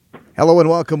Hello and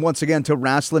welcome once again to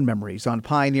Rasslin Memories on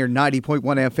Pioneer 90.1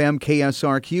 FM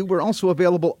KSRQ. We're also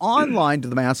available online to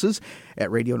the masses at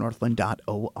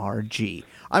radionorthland.org.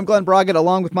 I'm Glen Braget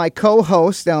along with my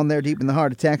co-host down there deep in the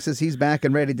heart of Texas. He's back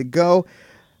and ready to go.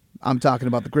 I'm talking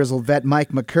about the grizzled vet, Mike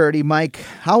McCurdy. Mike,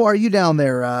 how are you down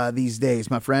there these days,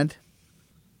 my friend?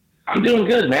 I'm doing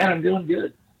good, man. I'm doing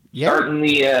good. Yeah. Starting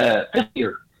the fifth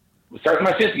year. Starting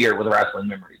my fifth year with Rasslin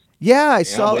Memories. Yeah, I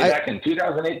saw. Way back in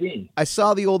 2018. I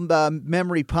saw the old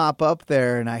memory pop up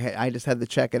there, and I just had to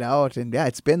check it out. And yeah,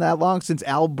 it's been that long since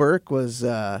Al Burke was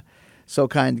so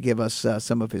kind to give us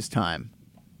some of his time.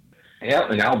 Yep,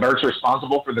 and Al Burke's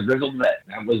responsible for the grizzled vet.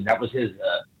 That was his.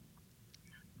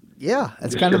 Yeah,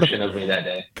 that's description of me that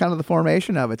day. Kind of the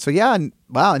formation of it. So yeah, and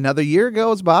wow, another year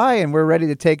goes by, and we're ready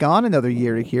to take on another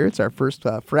year here. It's our first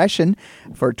freshen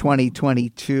for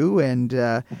 2022,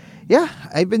 and. Yeah,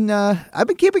 I've been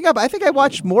keeping up. I think I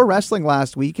watched more wrestling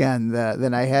last weekend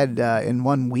than I had in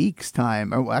 1 week's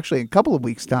time, or actually a couple of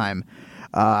weeks' time.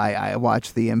 I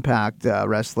watched the Impact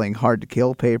Wrestling Hard to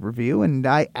Kill pay-per-view, and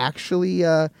I actually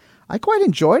I quite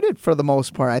enjoyed it for the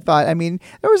most part. I thought,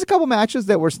 there was a couple matches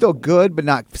that were still good, but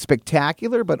not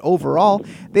spectacular. But overall,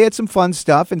 they had some fun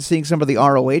stuff, and seeing some of the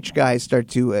ROH guys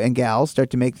and gals start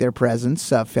to make their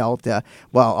presence felt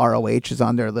while ROH is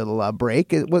on their little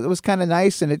break. It was kind of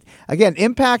nice. And again,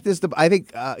 Impact is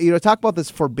talk about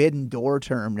this forbidden door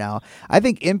term now. I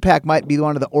think Impact might be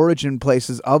one of the origin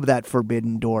places of that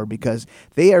forbidden door because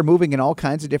they are moving in all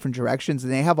kinds of different directions,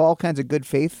 and they have all kinds of good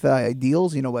faith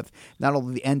deals, with not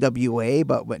only the NWA,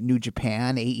 but New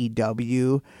Japan,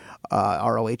 AEW,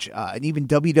 ROH, and even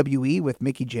WWE with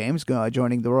Mickie James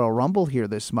joining the Royal Rumble here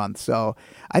this month. So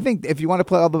I think if you want to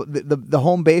play all the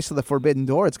home base of the Forbidden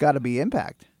Door, it's got to be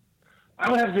Impact.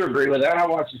 I would have to agree with that. I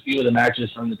watched a few of the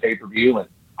matches from the pay-per-view, and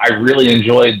I really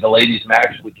enjoyed the ladies'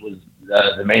 match, which was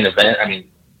the main event.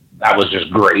 That was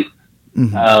just great.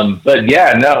 Mm-hmm. But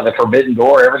yeah, no, the Forbidden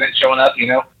Door, everything showing up,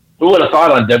 Who would have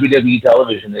thought on WWE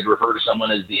television they'd refer to someone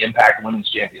as the Impact Women's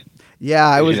Champion? Yeah,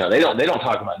 I was. They don't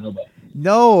talk about nobody.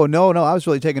 No. I was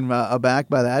really taken aback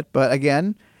by that. But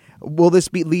again, will this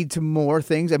lead to more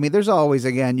things? There's always,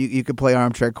 again, you could play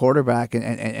armchair quarterback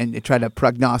and try to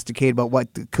prognosticate about what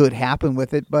could happen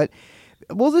with it. But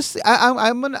we'll just.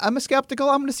 I'm a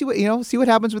skeptical. I'm going to see what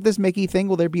happens with this Mickie thing.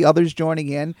 Will there be others joining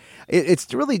in?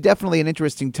 It's really definitely an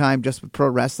interesting time just with pro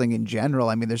wrestling in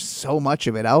general. There's so much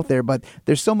of it out there, but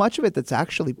there's so much of it that's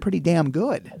actually pretty damn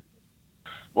good.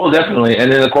 Well, definitely,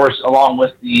 and then of course, along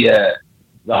with the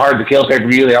Hard to Kill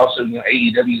pay-per-view, they also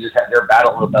AEW just had their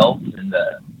Battle of the Belts, and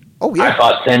I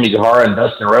thought Sammy Guevara and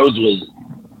Dustin Rhodes was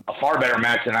a far better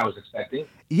match than I was expecting.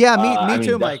 Yeah, me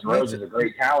too, Mike. Dustin Rhodes is a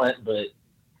great talent, but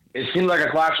it seemed like a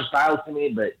clash of styles to me.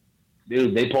 But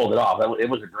dude, they pulled it off. It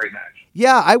was a great match.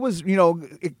 Yeah, I was,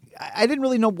 I didn't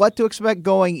really know what to expect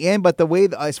going in, but the way,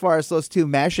 as far as those two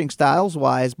mashing styles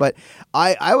wise, but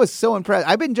I was so impressed.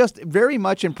 I've been just very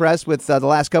much impressed with the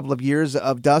last couple of years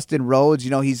of Dustin Rhodes.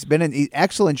 He's been in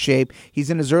excellent shape. He's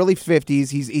in his early 50s.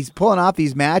 He's pulling off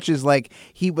these matches like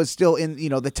he was still in,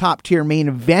 the top tier main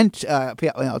event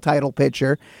title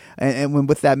picture. And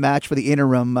with that match for the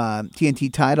interim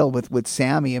TNT title with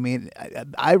Sammy,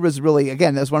 I was really,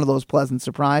 again, that's one of those pleasant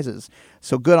surprises.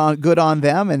 So good on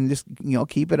them, and just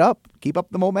keep it up, keep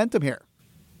up the momentum here.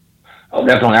 Oh,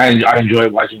 definitely. I enjoy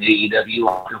watching AEW.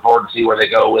 Looking forward to see where they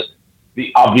go with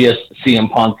the obvious CM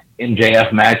Punk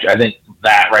MJF match. I think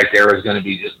that right there is going to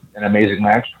be just an amazing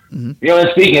match. Mm-hmm. And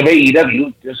speaking of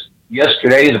AEW, just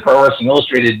yesterday the Pro Wrestling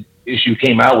Illustrated issue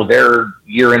came out with their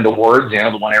year-end awards.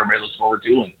 The one everybody looks forward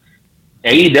to, and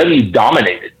AEW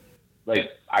dominated.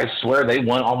 I swear they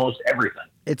won almost everything.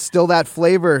 It's still that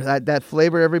flavor, that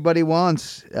flavor everybody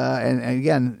wants. And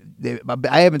again,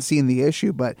 I haven't seen the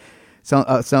issue, but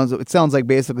it sounds like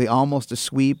basically almost a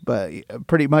sweep, but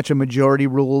pretty much a majority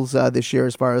rules this year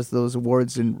as far as those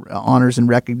awards and honors and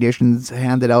recognitions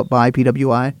handed out by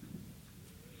PWI.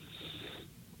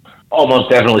 Almost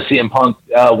definitely. CM Punk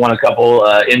won a couple.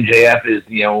 MJF is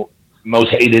most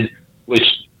hated, which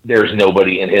there's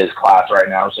nobody in his class right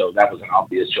now, so that was an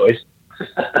obvious choice.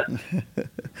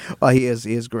 Well, he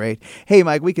is great. Hey,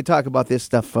 Mike, we could talk about this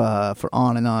stuff for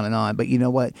on and on and on, but you know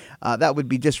what? That would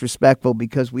be disrespectful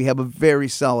because we have a very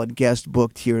solid guest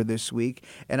booked here this week,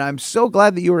 and I'm so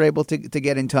glad that you were able to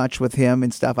get in touch with him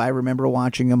and stuff. I remember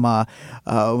watching him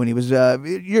when he was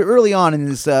early on in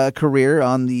his career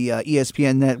on the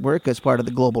ESPN network as part of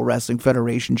the Global Wrestling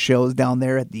Federation shows down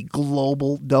there at the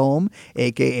Global Dome,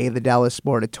 a.k.a. the Dallas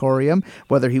Sportatorium,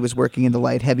 whether he was working in the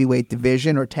light heavyweight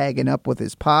division or tagging up with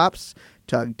his pops,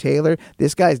 Chaz Taylor.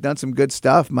 This guy's done some good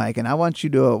stuff, Mike, and I want you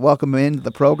to welcome him into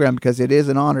the program because it is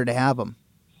an honor to have him.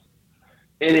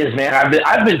 It is, man.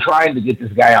 I've been trying to get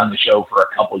this guy on the show for a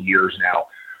couple years now,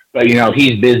 but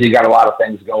he's busy, got a lot of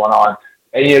things going on.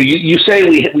 And you say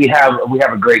we have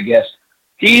a great guest.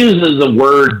 He uses a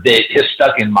word that has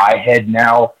stuck in my head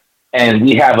now, and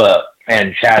we have a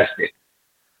fantastic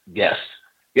guest.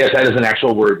 Yes, that is an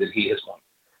actual word that he has coined.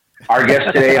 Our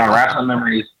guest today on Rasslin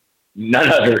Memories, none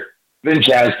other than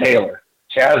Chaz Taylor.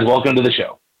 Chaz, welcome to the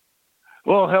show.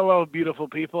 Well, hello, beautiful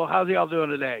people. How's y'all doing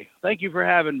today? Thank you for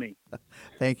having me.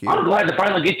 Thank you. I'm glad to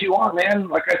finally get you on, man.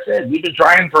 Like I said, we've been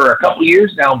trying for a couple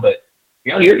years now, but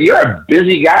you're a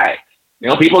busy guy.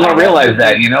 People don't realize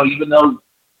that. Even though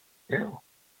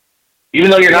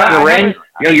you're not in the ring,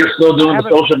 you're still doing the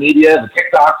social media, the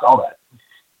TikToks, all that.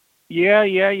 Yeah.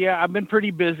 I've been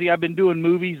pretty busy. I've been doing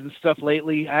movies and stuff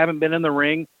lately. I haven't been in the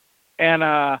ring, and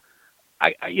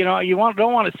you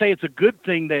don't want to say it's a good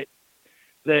thing that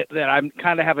I'm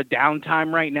kind of have a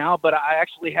downtime right now, but I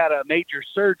actually had a major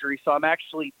surgery, so I'm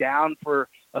actually down for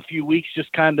a few weeks,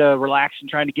 just kind of relaxing,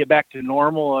 trying to get back to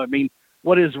normal. I mean,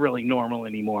 what is really normal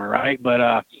anymore, right? But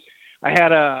I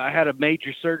had a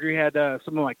major surgery, had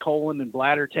some of my colon and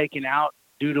bladder taken out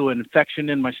due to an infection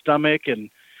in my stomach, and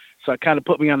so it kind of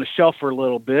put me on the shelf for a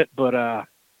little bit. But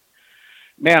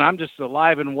man, I'm just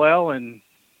alive and well and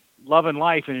loving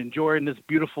life and enjoying this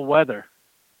beautiful weather.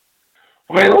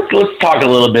 Okay, let's talk a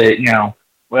little bit.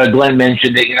 Glen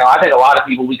mentioned it. I think a lot of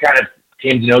people, we kind of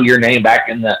came to know your name back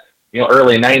in the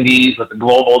early '90s with the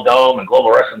Global Dome and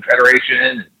Global Wrestling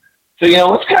Federation. So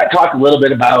let's kind of talk a little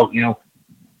bit about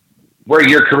where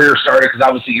your career started, because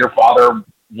obviously your father,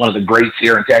 one of the greats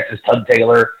here in Texas, Chaz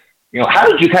Taylor. How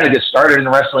did you kind of get started in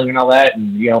wrestling and all that,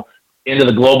 and into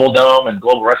the Global Dome and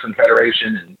Global Wrestling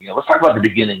Federation, and let's talk about the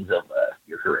beginnings of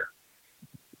your career.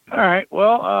 All right.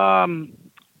 Well,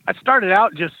 I started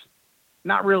out just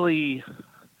didn't really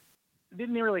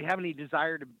have any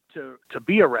desire to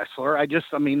be a wrestler.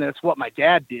 That's what my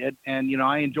dad did. And,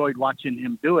 I enjoyed watching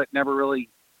him do it. Never really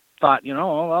thought,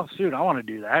 oh, well, shoot, I want to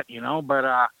do that,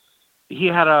 but,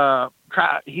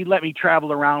 he let me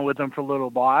travel around with him for a little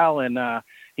while, and,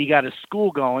 he got his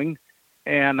school going.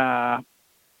 And,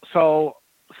 so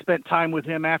spent time with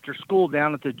him after school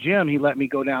down at the gym. He let me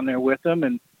go down there with him,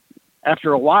 and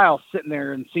after a while sitting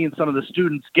there and seeing some of the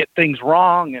students get things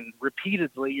wrong and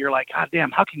repeatedly, you're like, God damn,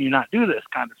 how can you not do this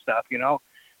kind of stuff?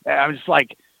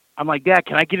 I'm like, Dad,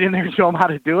 can I get in there and show him how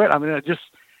to do it?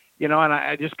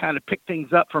 I just kind of picked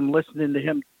things up from listening to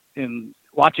him and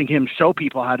watching him show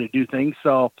people how to do things.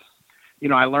 So,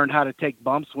 I learned how to take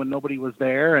bumps when nobody was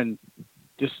there, and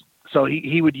just, so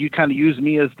he would kind of use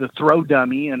me as the throw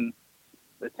dummy and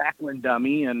the tackling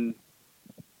dummy and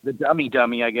the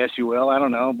dummy, I guess you will. I don't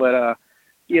know. But,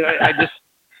 I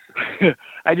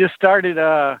just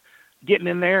started getting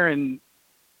in there and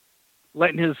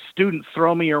letting his students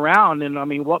throw me around.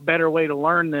 And what better way to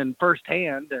learn than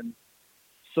firsthand? And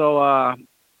so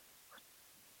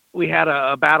we had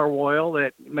a battle royal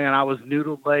that, man, I was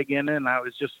noodle leg in it, and I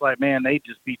was just like, man, they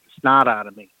just beat the snot out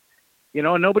of me. And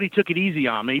nobody took it easy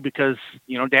on me because,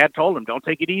 Dad told him, don't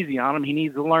take it easy on him. He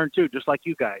needs to learn too, just like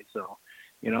you guys. So,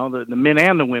 the men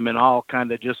and the women all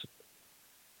kind of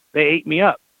they ate me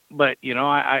up, but,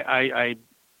 I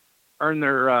earned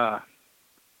their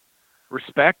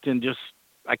respect, and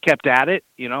I kept at it.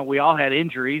 We all had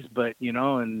injuries, but,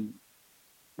 and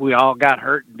we all got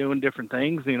hurt doing different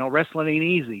things. Wrestling ain't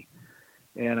easy.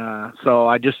 And so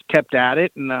I just kept at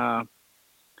it, and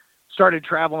started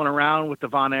traveling around with the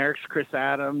Von Erichs, Chris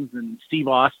Adams, and Steve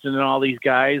Austin, and all these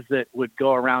guys that would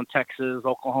go around Texas,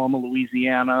 Oklahoma,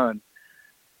 Louisiana, and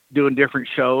doing different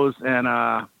shows. And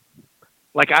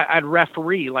I'd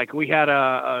referee. Like, we had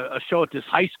a show at this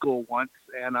high school once,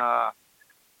 and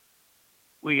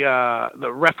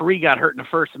the referee got hurt in the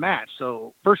first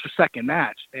or second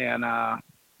match, and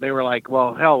they were like,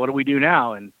 well, hell, what do we do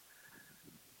now? And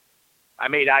I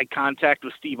made eye contact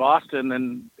with Steve Austin,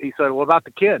 and he said, what about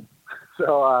the kid?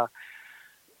 So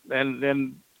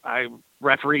then I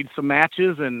refereed some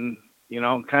matches, and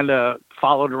kind of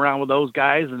followed around with those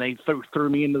guys, and they threw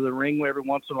me into the ring every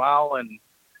once in a while,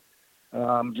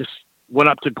 and just went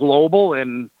up to Global.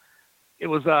 And it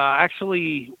was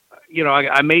actually,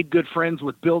 I made good friends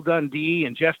with Bill Dundee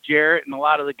and Jeff Jarrett and a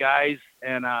lot of the guys.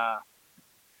 And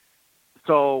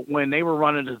so when they were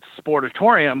running to the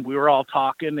Sportatorium, we were all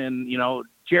talking, and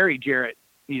Jerry Jarrett,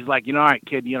 he's like, all right,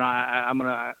 kid, I'm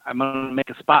gonna make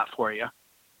a spot for you.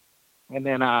 And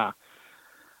then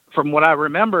from what I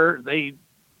remember, they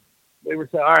were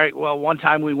saying, all right, well, one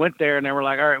time we went there, and they were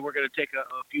like, all right, we're going to take a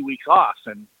few weeks off,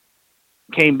 and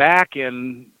came back,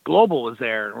 and Global was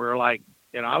there. And we were like,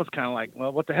 I was kind of like,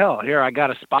 well, what the hell? Here, I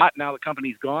got a spot. Now the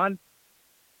company's gone.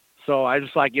 So I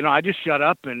just I just shut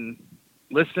up and,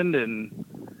 listened and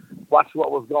watched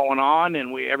what was going on,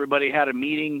 and everybody had a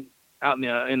meeting out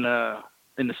in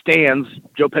the stands.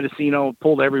 Joe Pedicino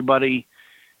pulled everybody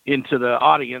into the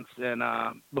audience, and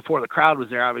before the crowd was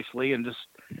there, obviously, and just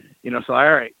so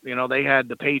all right, they had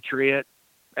the Patriot,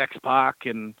 X-Pac,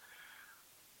 and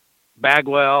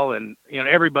Bagwell, and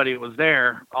everybody was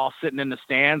there, all sitting in the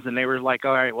stands, and they were like,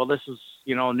 all right, well, this is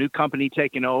a new company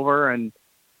taking over, and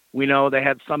we know they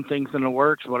had some things in the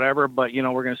works, whatever, but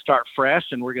we're going to start fresh,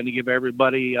 and we're going to give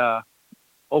everybody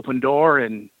open door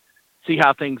and see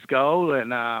how things go.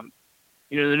 And the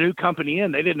new company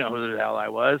they didn't know who the hell I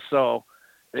was, so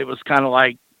it was kind of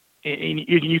like, and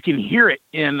you can hear it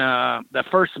in the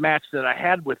first match that I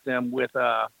had with them with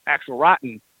Axel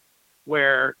Rotten,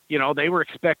 where they were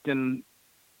expecting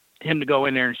him to go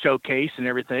in there and showcase and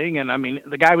everything, and I mean,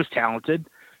 the guy was talented,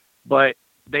 but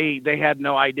they had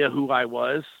no idea who I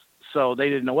was, so they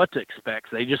didn't know what to expect.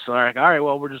 So they just were like, all right,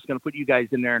 well, we're just going to put you guys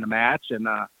in there in a match, and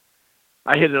I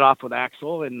hit it off with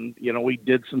Axel, and we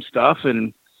did some stuff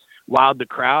and wowed the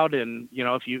crowd. And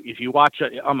if you watch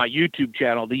on my YouTube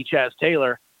channel, the Chaz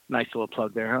Taylor, nice little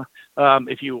plug there, huh?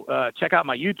 If you check out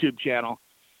my YouTube channel,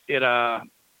 it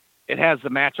has the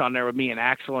match on there with me and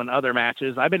Axel and other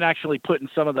matches. I've been actually putting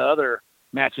some of the other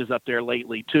matches up there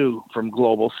lately too from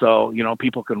Global, so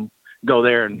people can go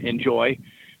there and enjoy.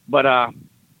 But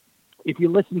if you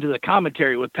listen to the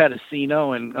commentary with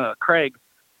Pedicino and Craig,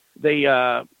 they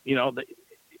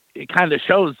it kind of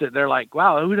shows that they're like,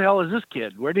 wow, who the hell is this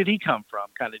kid? Where did he come from?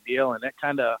 Kind of deal. And that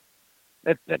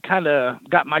kind of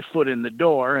got my foot in the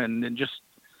door, and then just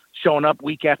showing up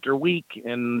week after week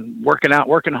and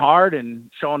working hard and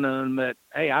showing them that,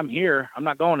 hey, I'm here. I'm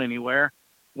not going anywhere.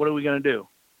 What are we going to do?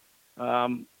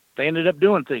 They ended up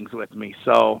doing things with me.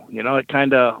 So, it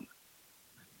kind of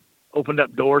opened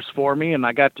up doors for me, and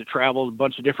I got to travel a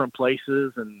bunch of different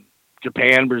places, and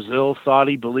Japan, Brazil,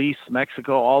 Saudi, Belize,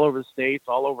 Mexico, all over the States,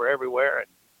 all over everywhere. And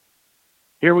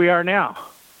here we are now.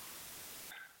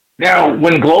 Now,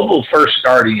 when Global first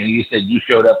started, you said you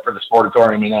showed up for the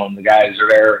Sportatorium, and the guys are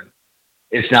there, and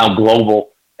it's now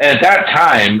Global. And at that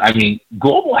time, I mean,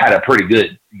 Global had a pretty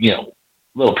good,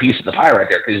 little piece of the pie right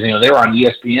there, because, they were on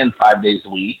ESPN 5 days a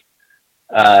week.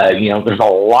 There's a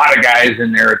lot of guys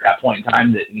in there at that point in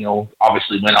time that,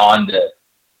 obviously went on to,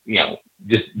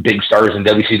 just big stars in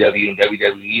WCW and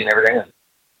WWE and everything.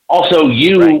 Also,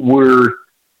 you were,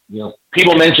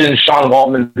 people mentioned Sean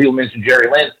Waltman, people mentioned Jerry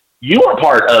Lynn. You were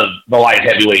part of the light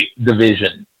heavyweight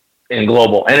division in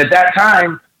Global. And at that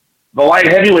time, the light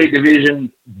heavyweight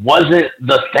division wasn't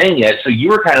the thing yet. So you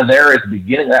were kind of there at the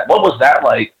beginning of that. What was that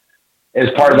like as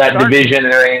part of that division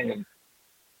and everything?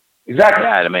 Exactly.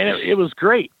 Yeah, I mean, it was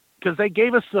great because they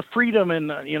gave us the freedom and,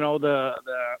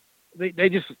 they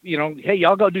just, hey,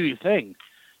 y'all go do your thing.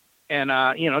 And,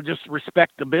 just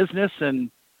respect the business and,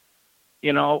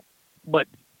 but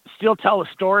still tell a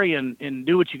story and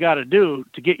do what you got to do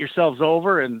to get yourselves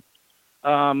over. And,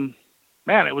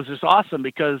 man, it was just awesome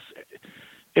because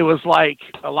it was like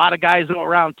a lot of guys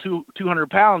around 200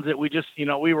 pounds that we just,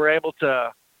 we were able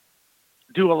to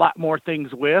do a lot more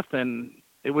things with. And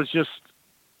it was just,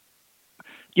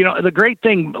 the great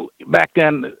thing back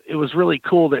then, it was really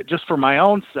cool that just for my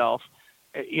own self,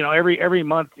 every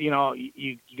month,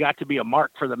 you got to be a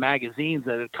mark for the magazines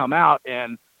that had come out,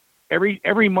 and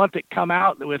every month it come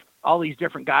out with all these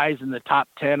different guys in the top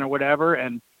 10 or whatever.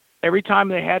 And every time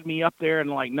they had me up there in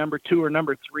like number 2 or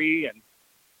number 3, and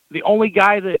the only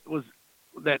guy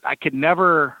that I could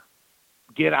never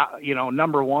get out,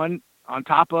 number 1 on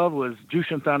top of was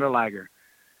Jushin Thunder Liger.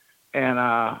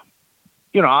 And,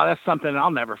 that's something I'll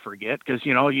never forget because,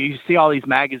 you see all these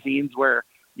magazines where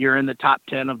you're in the top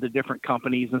 10 of the different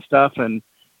companies and stuff. And,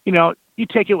 you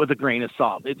take it with a grain of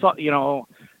salt. It's all,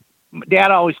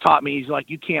 Dad always taught me, he's like,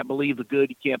 you can't believe the good.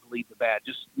 You can't believe the bad.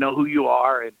 Just know who you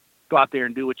are and go out there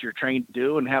and do what you're trained to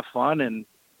do and have fun and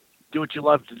do what you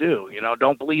love to do.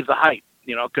 Don't believe the hype,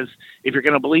 because if you're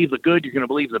going to believe the good, you're going to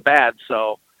believe the bad.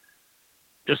 So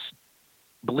just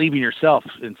believe in yourself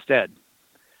instead.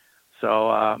 So,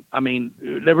 I mean,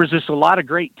 there was just a lot of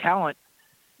great talent.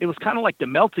 It was kind of like the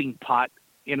melting pot,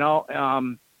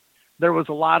 there was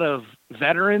a lot of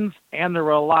veterans and there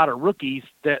were a lot of rookies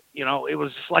that, it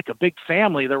was just like a big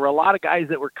family. There were a lot of guys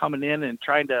that were coming in and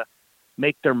trying to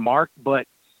make their mark. But,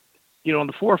 in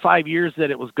the 4 or 5 years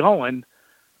that it was going,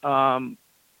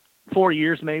 4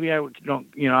 years, maybe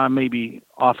I may be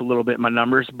off a little bit in my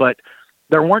numbers, but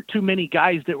there weren't too many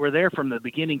guys that were there from the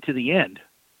beginning to the end.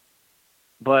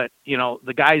 But,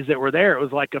 the guys that were there, it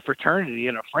was like a fraternity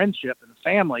and a friendship and a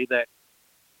family that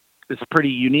is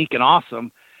pretty unique and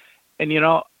awesome. And,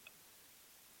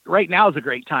 right now is a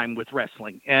great time with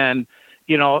wrestling. And,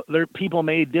 there people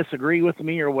may disagree with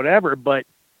me or whatever, but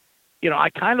I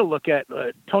kind of look at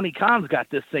Tony Khan's got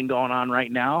this thing going on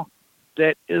right now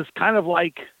that is kind of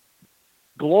like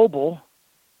global,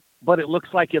 but it looks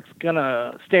like it's going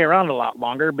to stay around a lot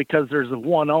longer because there's a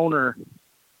one owner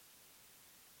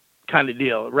kind of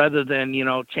deal rather than,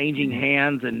 changing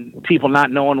hands and people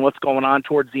not knowing what's going on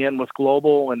towards the end with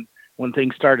global and when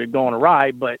things started going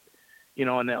awry. But,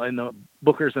 and the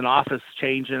bookers in office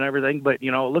changed and everything. But,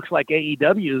 it looks like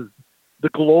AEW is the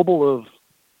global of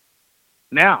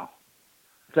now.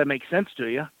 If that makes sense to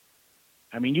you.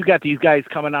 I mean, you got these guys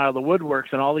coming out of the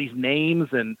woodworks and all these names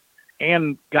and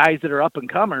guys that are up and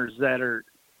comers that are,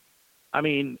 I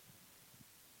mean,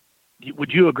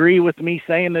 would you agree with me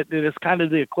saying that it's kind of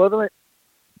the equivalent?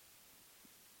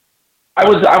 I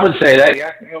would say that,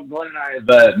 yeah. Glenn and I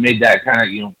have made that kind of,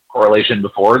 correlation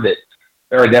before, that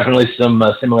there are definitely some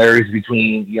similarities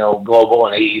between, Global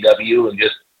and AEW and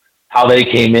just how they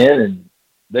came in. And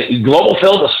the Global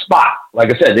filled a spot.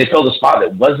 Like I said, they filled a spot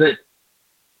that wasn't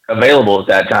available at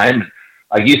that time.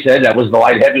 Like you said, that was the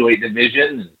light heavyweight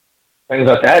division and things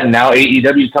like that. And now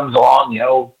AEW comes along,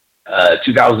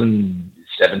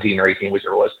 2017 or 18,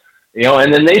 whichever it was,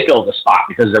 and then they filled the spot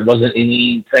because there wasn't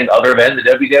anything other than the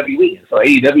WWE. And so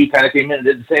AEW kind of came in and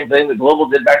did the same thing that Global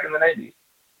did back in the 90s.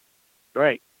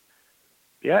 Right.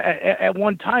 Yeah. At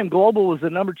one time, Global was the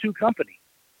number 2 company.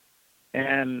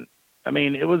 And I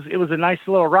mean, it was a nice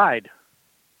little ride.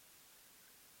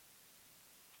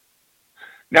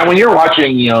 Now, when you're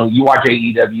watching, you watch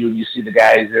AEW and you see the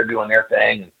guys, they're doing their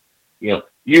thing, and,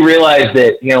 you realize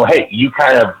that, hey, you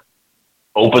kind of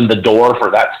opened the door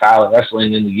for that style of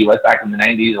wrestling in the U.S. back in the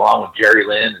 90s, along with Jerry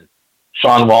Lynn and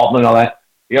Sean Waltman and all that.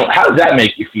 How does that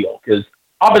make you feel? Because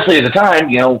obviously at the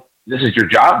time, this is your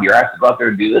job. You're asked to go out there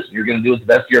and do this, and you're going to do it to the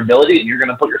best of your ability, and you're going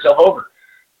to put yourself over.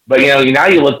 But, now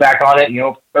you look back on it,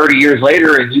 30 years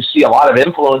later, and you see a lot of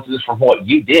influences from what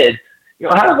you did.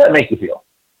 How does that make you feel?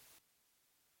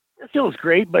 It feels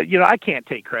great, but, I can't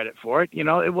take credit for it.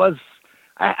 It was,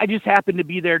 I just happened to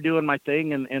be there doing my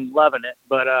thing and loving it.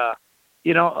 But, I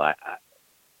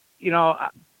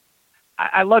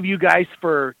love you guys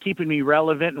for keeping me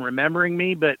relevant and remembering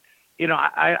me, but,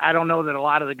 I don't know that a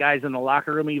lot of the guys in the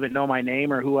locker room even know my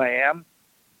name or who I am.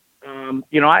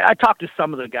 I talk to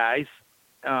some of the guys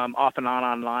off and on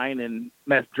online and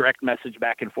direct message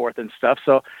back and forth and stuff.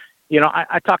 So,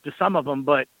 I talk to some of them,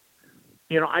 but,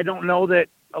 I don't know that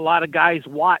a lot of guys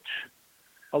watch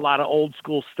a lot of old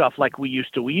school stuff like we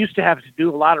used to. We used to have to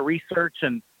do a lot of research,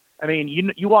 and I mean,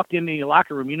 you walked into the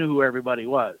locker room, you knew who everybody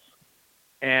was.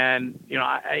 And,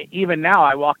 even now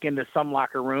I walk into some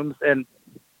locker rooms and,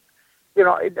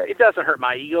 it doesn't hurt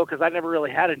my ego because I never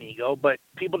really had an ego, but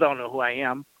people don't know who I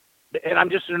am. And I'm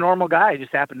just a normal guy. I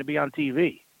just happen to be on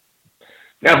TV.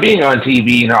 Now, being on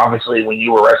TV, obviously when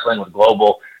you were wrestling with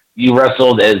Global, you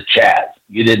wrestled as Chaz.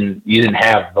 You didn't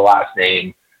have the last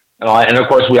name. And of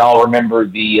course, we all remember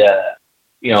the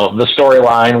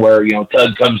storyline where,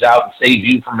 Tug comes out and saves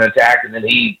you from an attack, and then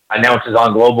he announces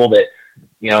on Global that,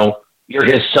 you're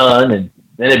his son, and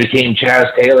then it became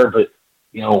Chaz Taylor. But,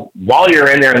 while you're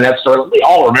in there in that storyline, we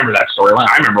all remember that storyline.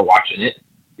 I remember watching it.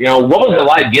 What was it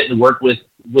like getting to work with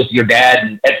your dad?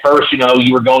 And at first, you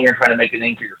were going there trying to make a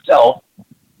name for yourself,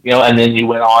 and then you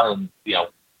went on and,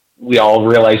 we all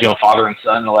realized, father and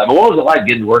son and all that. But what was it like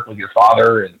getting to work with your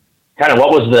father, and kind of what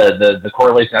was the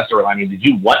correlation to that storyline? I mean, did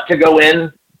you want to go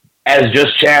in as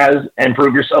just Chaz and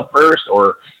prove yourself first,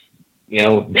 or,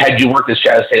 had you worked as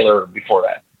Chaz Taylor before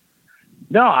that?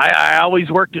 No, I always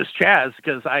worked as Chaz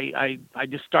because I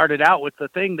just started out with the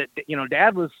thing that,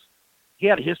 Dad he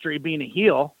had a history of being a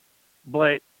heel,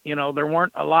 but, there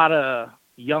weren't a lot of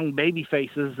young baby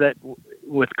faces that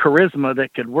with charisma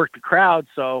that could work the crowd.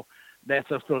 So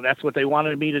that's what they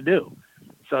wanted me to do.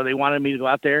 So they wanted me to go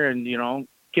out there and,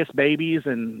 kiss babies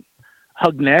and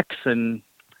hug necks. And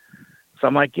so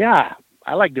I'm like, yeah,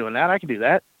 I like doing that. I can do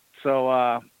that.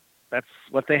 So that's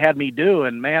what they had me do.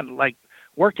 And man, like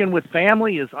working with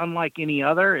family is unlike any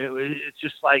other. It's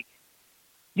just like,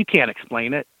 you can't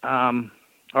explain it.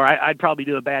 Or I'd probably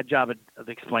do a bad job of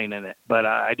explaining it, but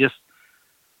it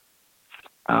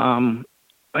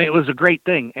was a great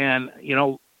thing. And,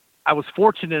 I was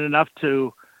fortunate enough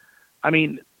to,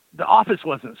 the office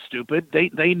wasn't stupid.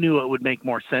 They knew it would make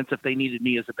more sense if they needed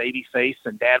me as a baby face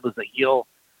and Dad was a heel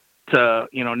to,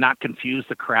 not confuse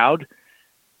the crowd.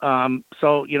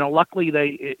 So, luckily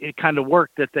it kind of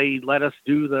worked that they let us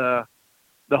do the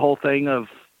whole thing of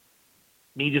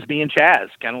me just being Chaz,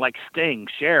 kind of like Sting,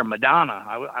 Cher, Madonna.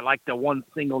 I like the one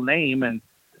single name, and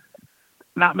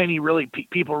not many really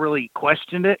people really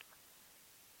questioned it.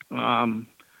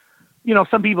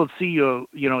 some people see you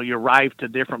arrive to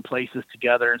different places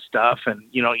together and stuff. And,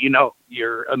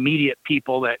 your immediate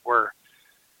people that were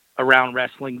around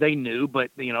wrestling, they knew,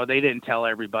 but, they didn't tell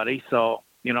everybody. So,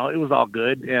 it was all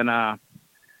good. And,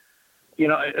 it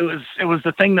was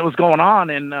the thing that was going on.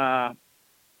 And,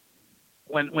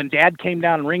 when Dad came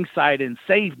down ringside and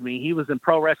saved me, he was in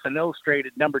Pro Wrestling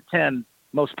Illustrated number 10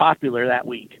 most popular that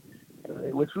week,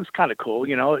 which was kind of cool.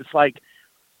 It's like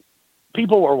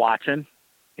people were watching,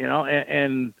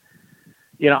 and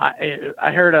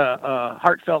I heard a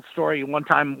heartfelt story one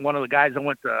time. One of the guys I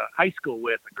went to high school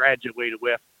with, graduated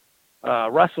with,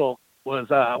 Russell, was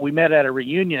we met at a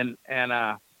reunion, and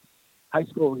high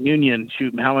school reunion,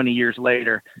 shoot, how many years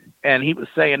later, and he was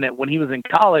saying that when he was in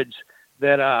college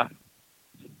that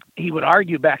he would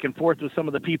argue back and forth with some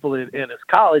of the people in his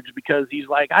college, because he's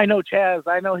like, I know Chaz,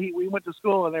 we went to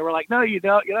school, and they were like, no, you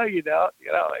don't, you don't,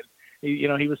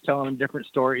 and he was telling them different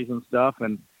stories and stuff.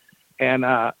 And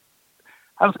I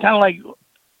was kind of like,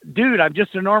 dude, I'm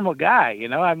just a normal guy.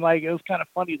 I'm like, it was kind of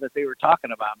funny that they were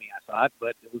talking about me, I thought,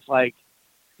 but it was like,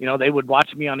 they would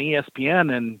watch me on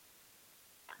ESPN, and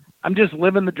I'm just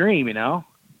living the dream, Now,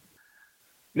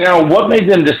 what made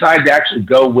them decide to actually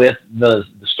go with the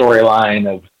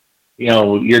storyline of,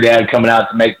 your dad coming out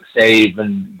to make the save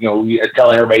and,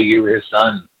 telling everybody you were his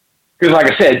son? Because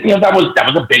like I said, that was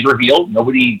a big reveal.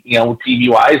 Nobody,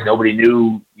 TV-wise, nobody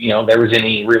knew, there was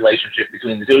any relationship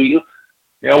between the two of you.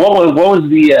 What was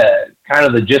the kind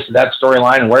of the gist of that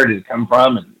storyline, and where did it come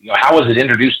from? And, how was it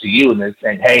introduced to you, and then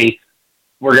saying, hey,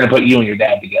 we're going to put you and your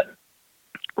dad together?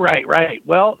 Right.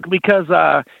 Well, because,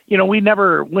 we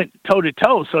never went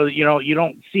toe-to-toe, so, you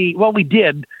don't see – well, we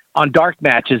did on dark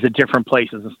matches at different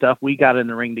places and stuff. We got in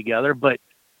the ring together, but,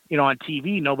 on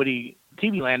TV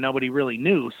land, nobody really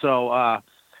knew. So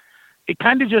it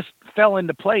kind of just fell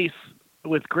into place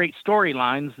with great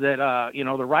storylines that,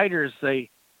 the writers,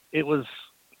 it was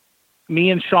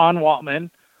me and Sean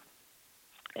Waltman,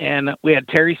 and we had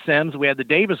Terry Sims, we had the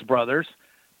Davis brothers,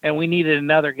 and we needed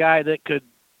another guy that could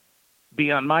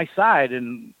be on my side.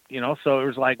 And, so it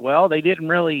was like, well, they didn't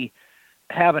really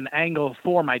have an angle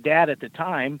for my dad at the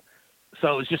time.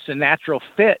 So it was just a natural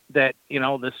fit that,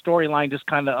 the storyline just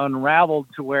kind of unraveled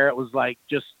to where it was like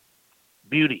just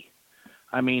beauty.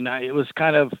 I mean, it was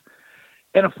kind of,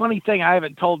 and a funny thing I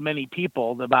haven't told many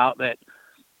people about, that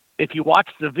if you watch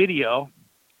the video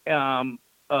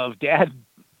of Dad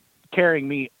carrying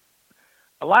me,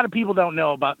 a lot of people don't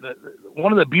know about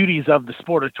one of the beauties of the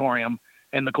Sportatorium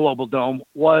and the Global Dome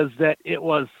was that it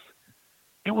was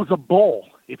a bowl,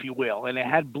 if you will, and it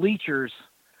had bleachers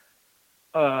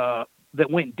that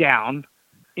went down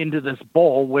into this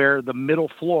bowl where the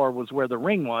middle floor was where the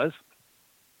ring was.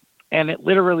 And it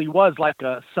literally was like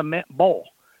a cement bowl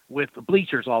with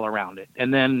bleachers all around it,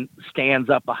 and then stands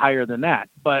up higher than that.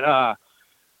 But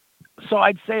so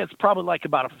I'd say it's probably like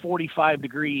about a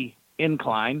 45-degree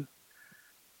incline.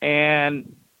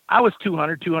 And I was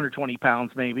 220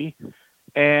 pounds maybe.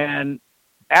 And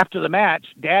after the match,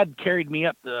 Dad carried me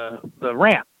up the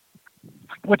ramp,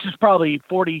 which is probably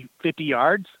 40, 50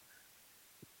 yards.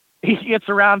 He gets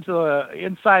around to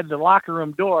inside the locker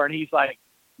room door, and he's like,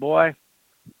 boy,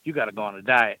 you got to go on a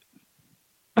diet.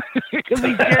 Because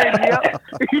he's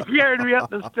carrying me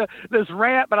up this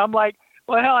ramp, and I'm like,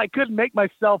 well, hell, I couldn't make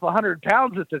myself 100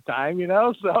 pounds at the time,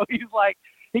 So he's like,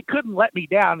 he couldn't let me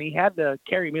down. He had to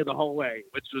carry me the whole way,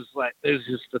 which was like, it was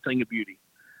just a thing of beauty.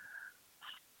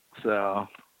 So all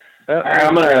right,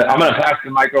 I'm gonna pass the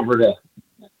mic over to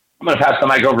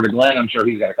Glenn. I'm sure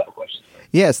he's got a couple questions.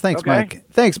 Yes, thanks, okay. Mike.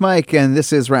 Thanks, Mike. And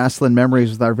this is Rasslin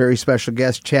Memories with our very special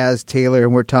guest, Chaz Taylor,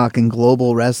 and we're talking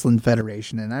Global Wrestling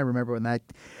Federation. And I remember when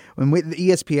the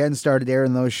ESPN started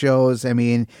airing those shows. I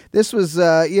mean, this was,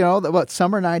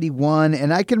 summer '91,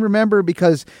 and I can remember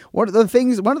because one of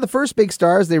the first big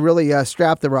stars they really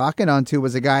strapped the rocket onto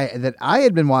was a guy that I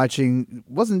had been watching.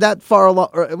 It wasn't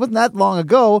that long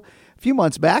ago. A few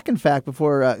months back, in fact,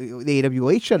 before the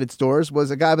AWA shut its doors,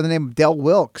 was a guy by the name of Del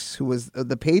Wilkes, who was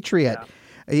the Patriot.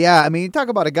 Yeah, I mean, talk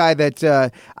about a guy that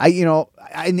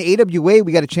in the AWA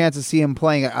we got a chance to see him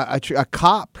playing a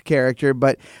cop character,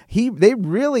 but they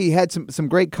really had some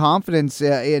great confidence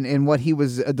in what he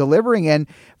was delivering, and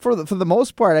for the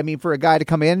most part, I mean, for a guy to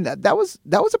come in, that was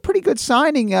a pretty good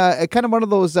signing, kind of one of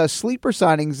those sleeper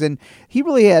signings, and he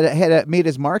really had made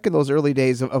his mark in those early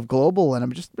days of Global. And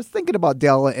I'm just was thinking about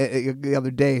Del the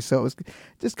other day, so it was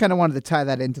just kind of wanted to tie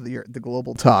that into the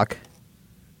Global talk.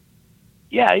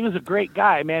 Yeah, he was a great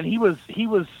guy, man.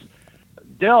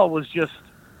 Del was just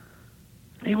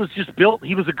built.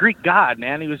 He was a Greek god,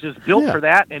 man. He was just built for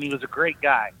that, and he was a great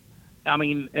guy. I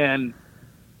mean, and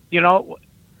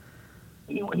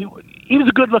he was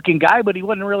a good-looking guy, but he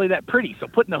wasn't really that pretty. So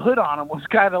putting the hood on him was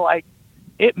kind of like,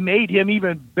 it made him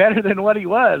even better than what he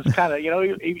was. Kind of,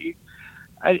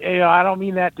 I don't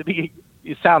mean that to be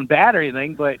you sound bad or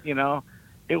anything, but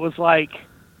it was like.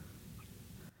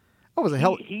 Oh, was a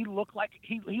hell. He looked like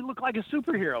he looked like a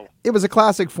superhero. It was a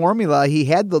classic formula. He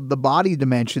had the body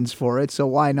dimensions for it, so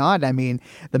why not? I mean,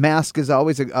 the mask is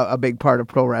always a big part of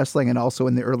pro wrestling, and also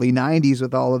in the early '90s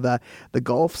with all of the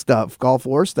Gulf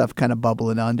War stuff, kind of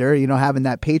bubbling under. Having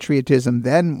that patriotism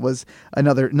then was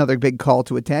another big call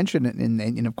to attention,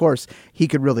 and of course he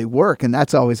could really work, and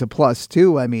that's always a plus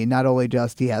too. I mean, not only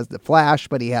just he has the flash,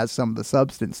 but he has some of the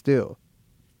substance too.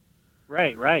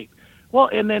 Right. Well,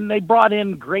 and then they brought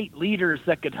in great leaders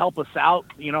that could help us out,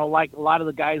 like a lot of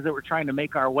the guys that were trying to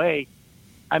make our way.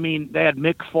 I mean, they had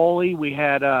Mick Foley, we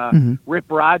had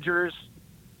Rip Rogers,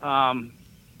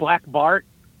 Black Bart.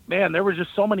 Man, there were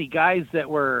just so many guys that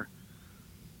were,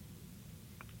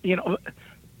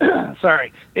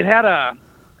 sorry. It had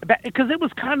because it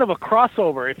was kind of a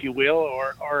crossover, if you will,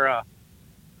 or a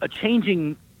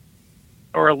changing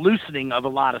or a loosening of a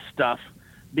lot of stuff,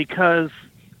 because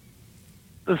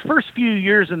the first few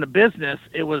years in the business,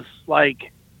 it was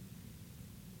like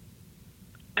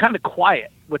kind of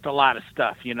quiet with a lot of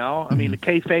stuff, I mean, the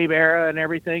kayfabe era and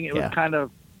everything, it was kind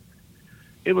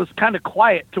of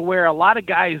quiet to where a lot of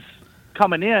guys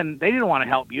coming in, they didn't want to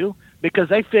help you because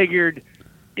they figured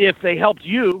if they helped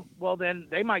you, well, then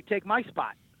they might take my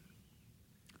spot.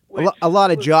 A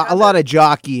lot of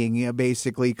jockeying,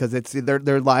 basically, because it's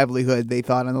their livelihood they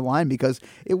thought on the line, because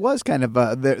it was kind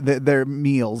of their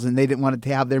meals, and they didn't want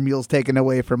to have their meals taken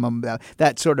away from them.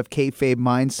 That sort of kayfabe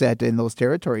mindset in those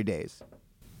territory days.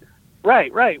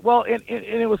 Right. Well, and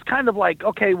it was kind of like,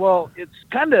 okay, well, it's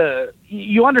kind of,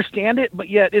 you understand it, but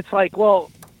yet it's like,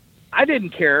 well, I didn't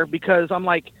care, because I'm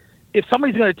like, if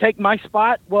somebody's going to take my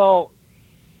spot, well,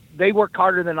 they worked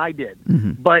harder than I did.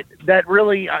 Mm-hmm. But that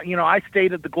really, I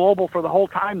stayed at the Global for the whole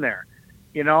time there,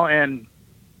 and,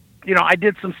 I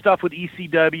did some stuff with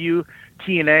ECW,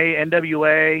 TNA,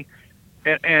 NWA,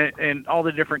 and all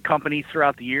the different companies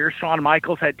throughout the year. Shawn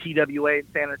Michaels had TWA in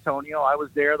San Antonio. I was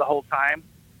there the whole time.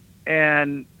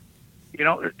 And,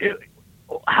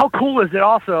 how cool is it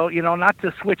also, not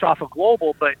to switch off of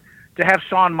Global, but to have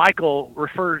Shawn Michael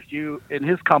refers you in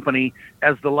his company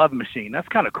as the Love Machine. That's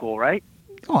kind of cool, right?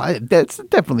 Oh, that's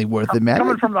definitely worth it, man.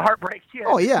 Coming from the Heartbreak Kid.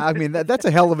 Oh, yeah. I mean, that's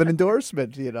a hell of an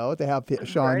endorsement, to have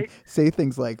Shawn say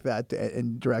things like that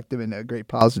and direct him in a great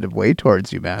positive way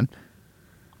towards you, man.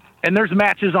 And there's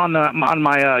matches on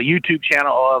my YouTube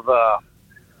channel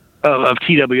of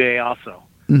TWA also.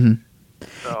 Mm-hmm.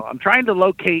 So I'm trying to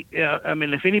locate,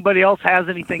 if anybody else has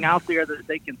anything out there that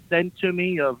they can send to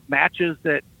me of matches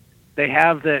that they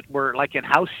have that were like in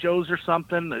house shows or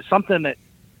something that,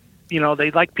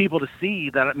 they'd like people to see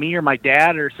that me or my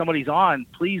dad or somebody's on,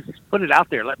 please put it out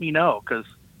there. Let me know. Cause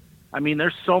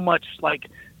there's so much, like,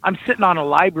 I'm sitting on a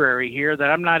library here that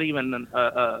I'm not even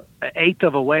an eighth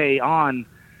of a way on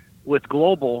with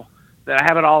Global, that I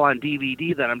have it all on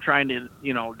DVD that I'm trying to,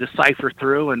 decipher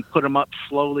through and put them up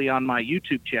slowly on my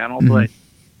YouTube channel. Mm-hmm.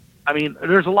 But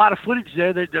there's a lot of footage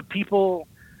there that people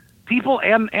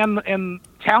and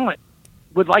talent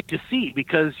would like to see,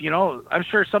 because, I'm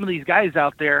sure some of these guys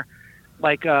out there,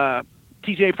 like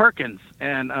TJ Perkins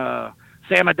and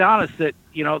Sam Adonis, that,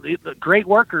 the great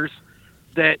workers,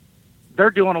 that they're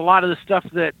doing a lot of the stuff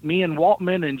that me and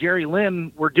Waltman and Jerry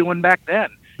Lynn were doing back then.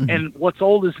 Mm-hmm. And what's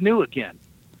old is new again.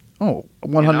 Oh,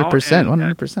 100%,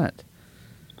 100%.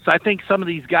 So I think some of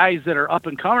these guys that are up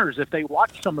and comers, if they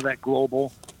watch some of that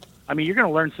Global, you're going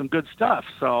to learn some good stuff.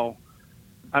 So,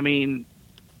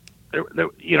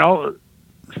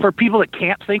 for people that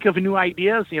can't think of new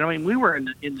ideas, we were in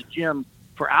the gym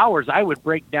for hours. I would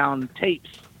break down tapes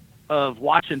of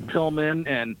watching Pillman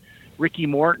and Ricky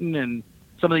Morton and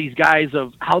some of these guys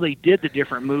of how they did the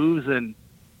different moves and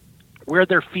where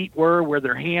their feet were, where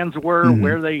their hands were, mm-hmm.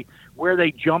 where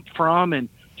they jumped from, and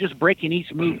just breaking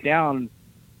each move down,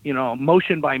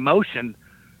 motion by motion.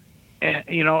 And,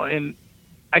 and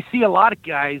I see a lot of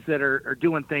guys that are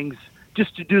doing things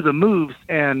just to do the moves,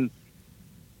 and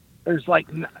there's like,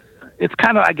 it's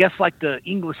kind of, I guess, like the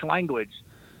English language.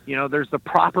 There's the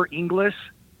proper English,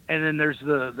 and then there's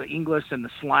the English and the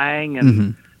slang and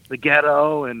mm-hmm. the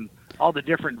ghetto and all the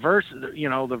different verses,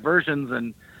 the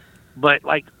versions. But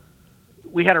like,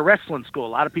 we had a wrestling school. A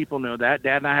lot of people know that.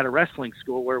 Dad and I had a wrestling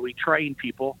school where we trained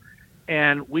people,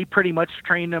 and we pretty much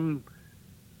trained them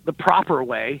the proper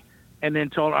way, and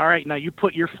then told, all right, now you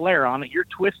put your flair on it, your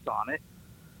twist on it,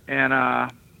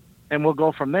 and we'll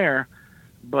go from there.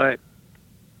 But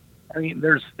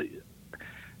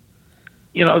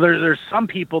there's some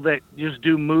people that just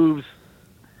do moves.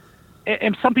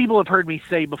 And some people have heard me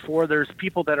say before, there's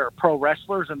people that are pro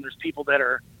wrestlers and there's people that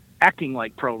are acting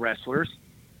like pro wrestlers.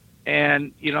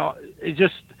 And, it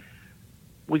just,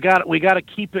 we got to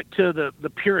keep it to the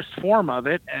purest form of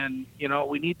it. And,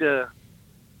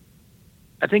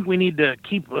 I think we need to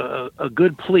keep a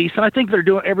good police. And I think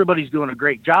everybody's doing a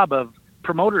great job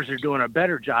promoters are doing a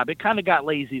better job. It kind of got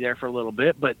lazy there for a little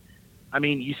bit, but I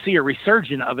mean, you see a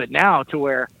resurgence of it now to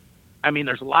where,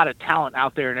 there's a lot of talent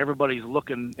out there and everybody's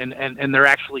looking and they're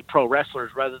actually pro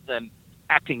wrestlers rather than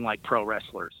acting like pro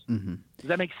wrestlers. Mm-hmm. Does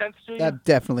that make sense to you? That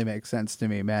definitely makes sense to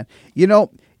me, man.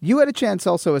 You had a chance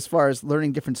also as far as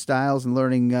learning different styles and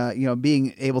learning,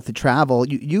 being able to travel.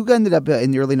 You ended up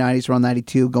in the early 90s, around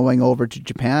 92, going over to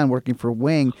Japan, working for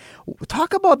Wing.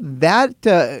 Talk about that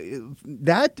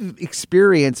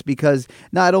experience, because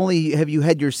not only have you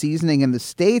had your seasoning in the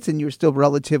States and you're still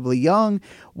relatively young,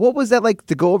 what was that like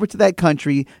to go over to that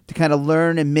country to kind of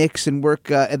learn and mix and work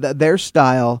their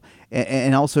style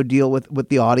and also deal with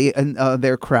the audience and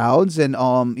their crowds and,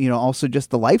 also just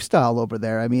the lifestyle over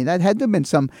there? I mean, that had to have been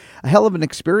a hell of an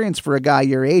experience for a guy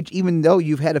your age, even though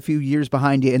you've had a few years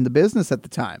behind you in the business at the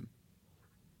time.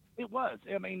 It was.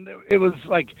 It was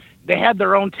like they had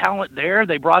their own talent there.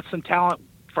 They brought some talent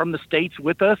from the States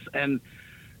with us. And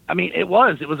it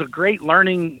was a great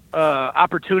learning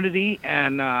opportunity.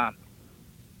 And I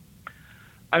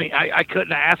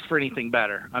couldn't ask for anything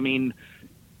better.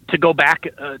 To go back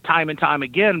time and time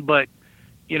again, but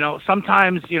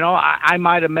sometimes I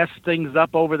might have messed things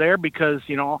up over there because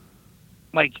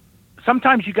like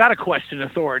sometimes you got to question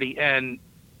authority, and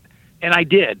I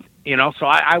did, so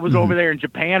I was over there in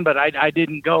Japan, but I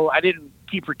didn't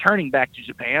keep returning back to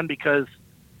Japan because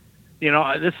this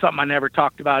is something I never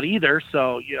talked about either.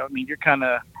 So you're kind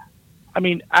of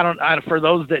for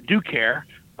those that do care,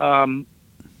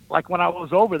 like when I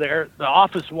was over there, the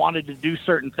office wanted to do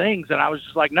certain things, and I was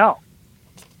just like, no,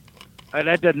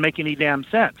 that doesn't make any damn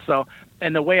sense. So,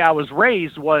 and the way I was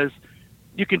raised was,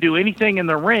 you can do anything in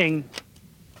the ring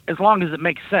as long as it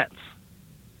makes sense.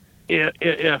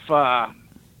 If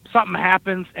something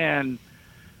happens and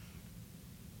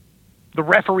the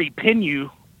referee pin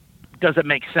you, does it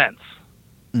make sense?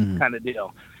 Kind of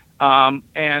deal.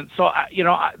 And so,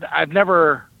 I've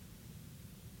never.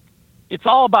 It's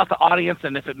all about the audience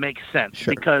and if it makes sense.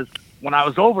 Sure. Because when I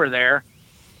was over there,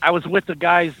 I was with the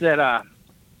guys that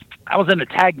I was in a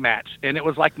tag match, and it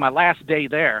was like my last day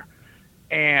there.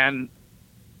 And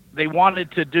they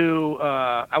wanted to do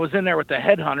I was in there with the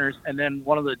Headhunters and then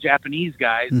one of the Japanese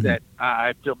guys that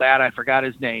I feel bad I forgot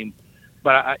his name.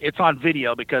 But it's on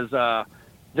video because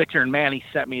Victor and Manny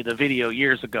sent me the video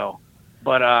years ago.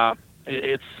 But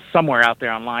it's somewhere out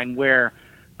there online where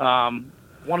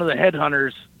one of the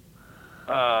Headhunters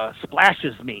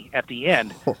splashes me at the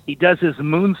end. He does his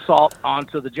moonsault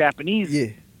onto the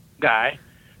Japanese guy,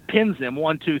 pins him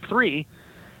 1, 2, 3,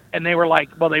 and they were like,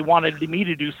 well, they wanted me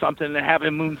to do something and have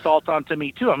him moonsault onto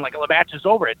me too. I'm like, well, the match is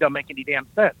over. It doesn't make any damn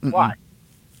sense. Why?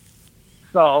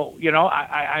 So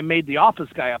I made the office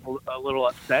guy up a little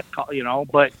upset,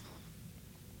 but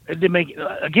it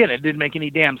didn't make any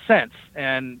damn sense.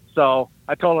 And so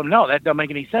I told him, no, that doesn't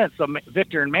make any sense. So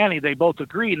Victor and Manny, they both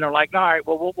agreed, and they're like, all right,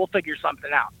 well, we'll figure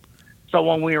something out. So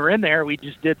when we were in there, we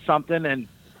just did something, and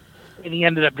he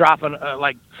ended up dropping,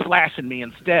 slashing me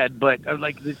instead. But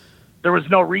there was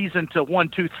no reason to 1,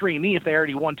 2, 3 me if they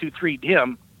already 1, 2, 3'd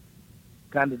him,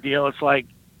 kind of deal. It's like,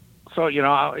 so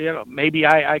maybe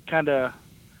I kind of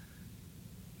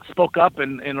spoke up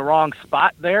in the wrong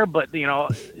spot there, but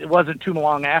it wasn't too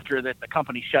long after that the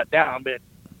company shut down. But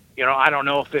I don't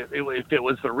know if it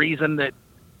was the reason that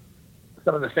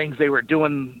some of the things they were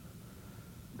doing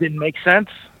didn't make sense.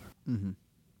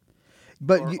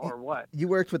 But or what? You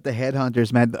worked with the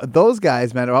Headhunters, man. Those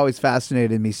guys, man, are always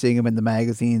fascinated me, seeing them in the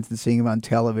magazines and seeing them on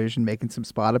television, making some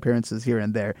spot appearances here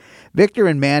and there. Victor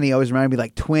and Manny always reminded me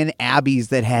like twin Abbeys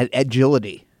that had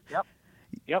agility.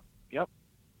 Yep.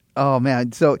 Oh,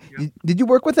 man. So did you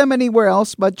work with them anywhere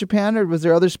else but Japan, or was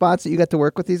there other spots that you got to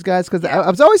work with these guys? Because I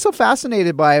was always so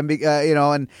fascinated by them,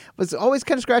 and was always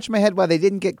kind of scratching my head why they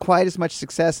didn't get quite as much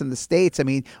success in the States. I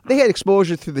mean, they had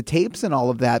exposure through the tapes and all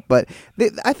of that, but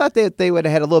I thought that they would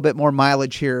have had a little bit more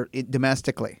mileage here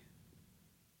domestically.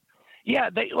 Yeah,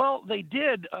 they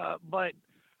did, but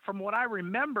from what I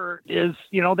remember is,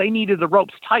 they needed the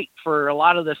ropes tight for a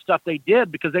lot of the stuff they did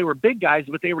because they were big guys,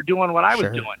 but they were doing what I was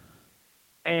doing.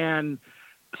 And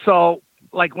so,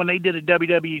 like, when they did a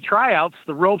WWE tryouts,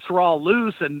 the ropes were all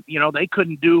loose and, they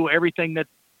couldn't do everything that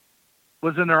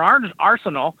was in their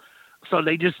arsenal. So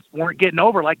they just weren't getting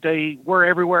over like they were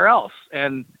everywhere else.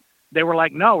 And they were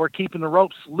like, no, we're keeping the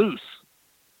ropes loose.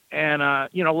 And,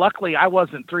 luckily I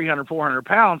wasn't 300, 400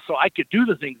 pounds, so I could do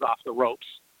the things off the ropes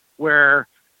where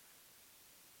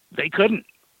they couldn't.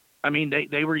 I mean,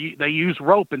 they use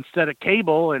rope instead of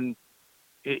cable, and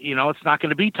it's not going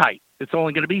to be tight. It's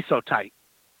only going to be so tight.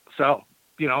 So,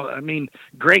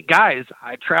 great guys.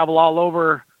 I travel all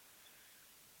over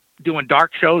doing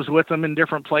dark shows with them in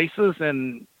different places,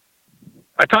 and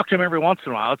I talk to them every once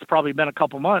in a while. It's probably been a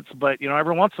couple months, but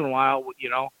every once in a while,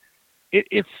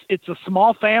 it's a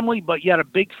small family, but yet a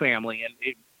big family. And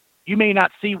you may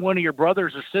not see one of your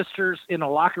brothers or sisters in a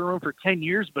locker room for 10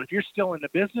 years, but if you're still in the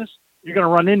business, you're going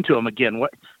to run into them again.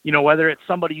 Whether it's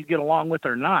somebody you get along with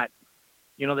or not.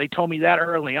 They told me that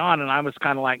early on, and I was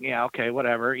kind of like, yeah, okay,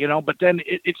 whatever, but then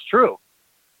it's true.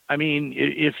 I mean,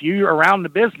 if you're around the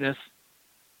business,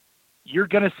 you're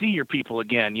going to see your people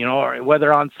again, or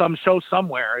whether on some show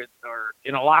somewhere or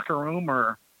in a locker room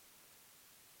or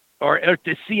at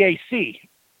the CAC,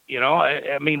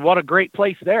 I mean, what a great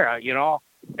place there. I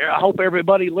hope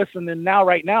everybody listening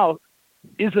right now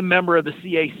is a member of the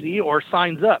CAC or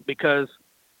signs up, because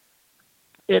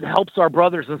it helps our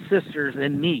brothers and sisters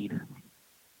in need.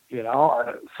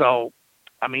 So,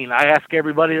 I mean, I ask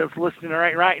everybody that's listening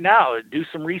right now, do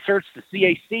some research, the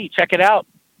CAC, check it out,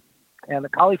 and the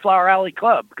Cauliflower Alley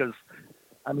Club, because,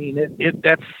 I mean,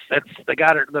 that's they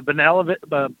got it, the benevolent,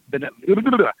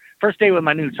 first day with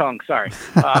my new tongue, sorry,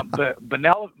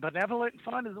 benevolent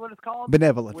fund is what it's called.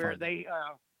 Benevolent where fund. they,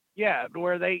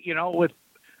 where they,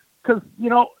 because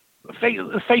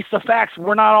face the facts,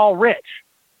 we're not all rich,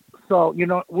 so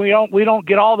we don't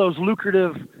get all those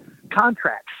lucrative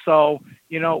contracts. So,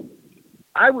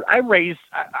 I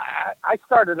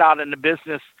started out in the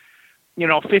business,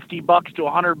 $50 to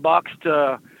 $100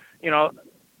 to,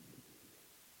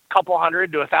 couple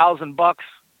hundred to $1,000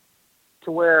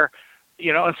 to where,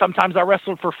 and sometimes I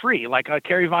wrestled for free, like a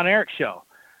Kerry Von Erich show.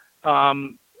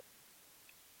 We're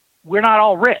not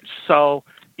all rich. So,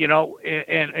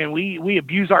 and we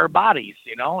abuse our bodies,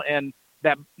 and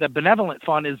that the benevolent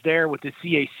fund is there with the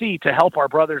CAC to help our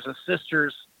brothers and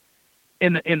sisters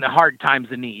in the hard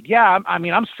times of need. Yeah.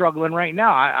 I'm struggling right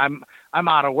now. I'm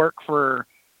out of work for,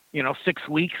 6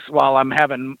 weeks while I'm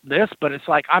having this, but it's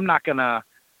like, I'm not going to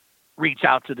reach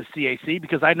out to the CAC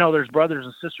because I know there's brothers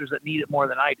and sisters that need it more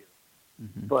than I do.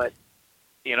 Mm-hmm. But,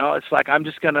 it's like, I'm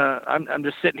just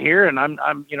sitting here and I'm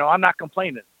not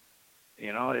complaining.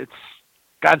 It's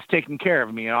God's taking care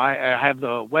of me. I have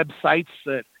the websites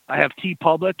that I have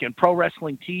TeePublic and Pro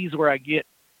Wrestling Tees where I get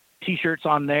t-shirts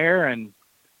on there, and,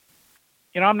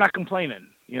 I'm not complaining,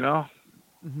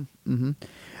 Mm-hmm. Mm-hmm.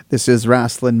 This is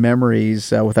Rasslin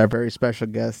Memories with our very special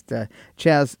guest,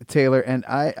 Chaz Taylor. And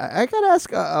I got to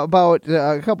ask about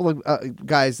a couple of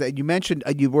guys that you mentioned.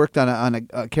 You worked on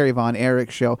a Kerry Von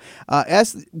Erich show.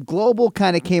 As Global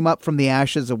kind of came up from the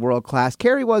ashes of World Class,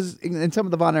 Kerry was, and some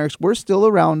of the Von Erichs were still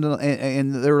around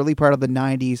in the early part of the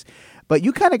 90s. But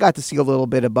you kind of got to see a little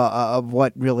bit of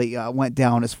what really went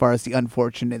down as far as the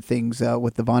unfortunate things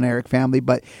with the Von Erich family.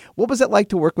 But what was it like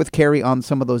to work with Kerry on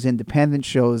some of those independent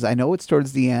shows? I know it's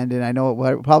towards the end, and I know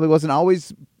it probably wasn't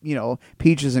always,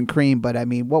 peaches and cream. But I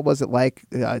mean, what was it like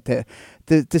to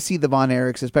see the Von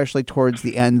Erichs, especially towards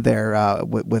the end there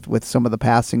with some of the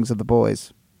passings of the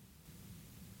boys?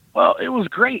 Well, it was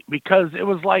great because it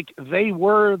was like they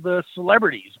were the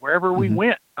celebrities wherever we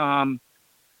went.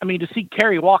 To see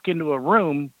Kerry walk into a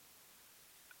room,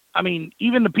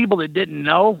 even the people that didn't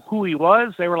know who he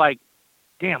was, they were like,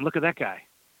 damn, look at that guy.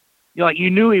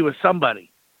 You knew he was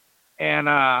somebody. And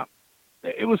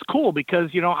it was cool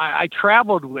because, I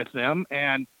traveled with them,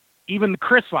 and even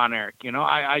Chris Von Erich,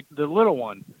 the little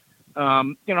one,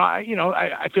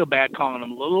 I feel bad calling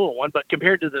him the little one, but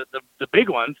compared to the big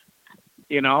ones,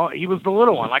 he was the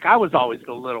little one. Like I was always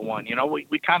the little one.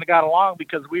 We kind of got along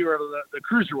because we were the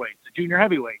cruiserweights, the junior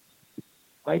heavyweights,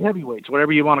 light heavyweights,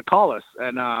 whatever you want to call us.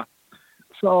 And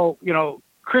so,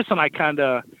 Chris and I kind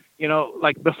of,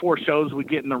 like before shows, we'd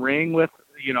get in the ring with,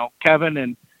 Kevin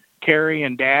and Kerry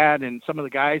and Dad and some of the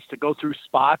guys to go through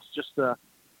spots just to,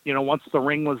 once the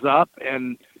ring was up.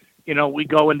 And, we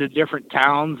go into different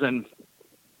towns and,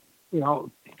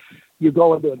 you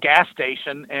go into a gas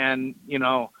station and,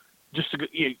 just to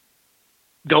you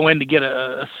go in to get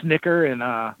a Snicker and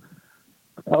a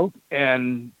Coke,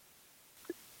 and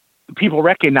people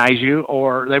recognize you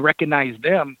or they recognize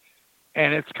them,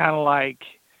 and it's kind of like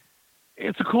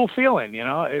it's a cool feeling,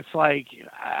 It's like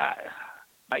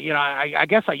I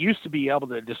guess I used to be able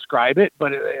to describe it,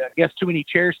 but I guess too many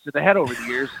chairs to the head over the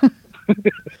years.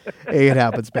 Hey, it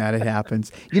happens, man. It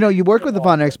happens. You work with the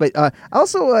Von Erichs, but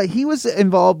also he was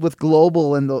involved with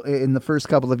Global in the first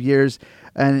couple of years,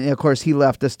 and of course he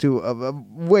left us too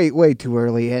way too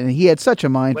early. And he had such a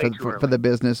mind for the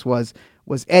business. Was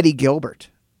Eddie Gilbert?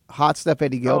 Hot Stuff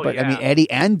Eddie Gilbert. Yeah. I mean,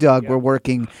 Eddie and Doug were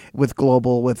working with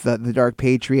Global with the Dark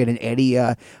Patriot, and Eddie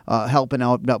helping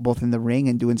out both in the ring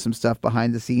and doing some stuff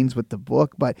behind the scenes with the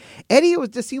book. But Eddie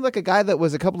just seemed like a guy that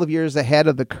was a couple of years ahead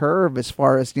of the curve as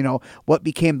far as what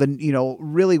became what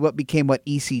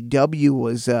ECW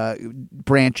was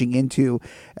branching into.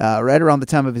 Right around the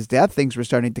time of his death, things were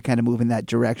starting to kind of move in that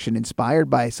direction, inspired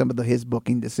by some of his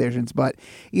booking decisions. But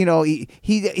he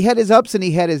had his ups and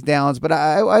he had his downs. But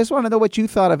I just want to know what you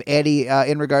thought of Eddie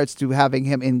in regards to having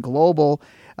him in Global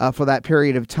for that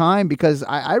period of time, because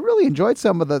I really enjoyed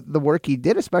some of the work he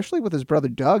did, especially with his brother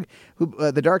Doug, who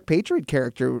the Dark Patriot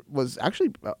character was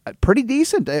actually pretty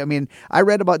decent. I mean, I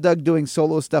read about Doug doing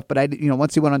solo stuff, but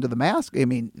once he went under the mask, I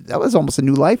mean, that was almost a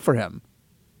new life for him.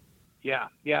 Yeah,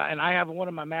 and I have one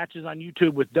of my matches on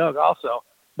YouTube with Doug also.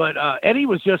 But Eddie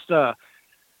was just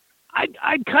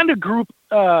I'd kind of group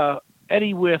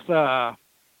Eddie with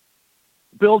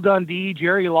Bill Dundee,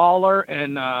 Jerry Lawler,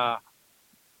 and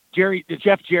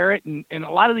Jeff Jarrett, and a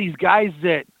lot of these guys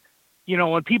that,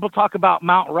 when people talk about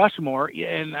Mount Rushmore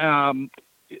and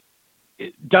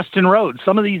Dustin Rhodes,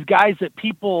 some of these guys that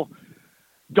people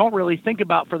don't really think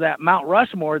about for that Mount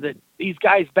Rushmore, that these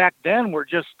guys back then were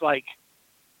just like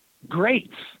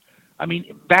greats. I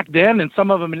mean, back then, and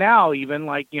some of them now, even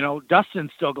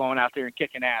Dustin's still going out there and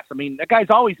kicking ass. I mean, that guy's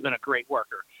always been a great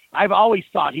worker. I've always,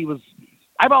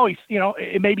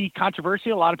 it may be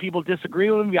controversial. A lot of people disagree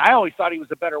with me. I always thought he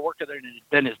was a better worker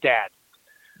than his dad,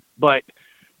 but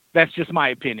that's just my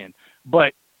opinion.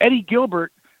 But Eddie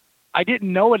Gilbert, I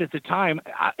didn't know it at the time.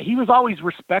 He was always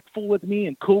respectful with me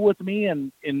and cool with me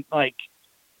and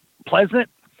pleasant,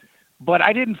 but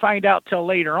I didn't find out till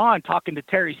later on, talking to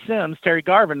Terry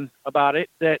Garvin about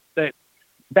it, that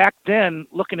back then,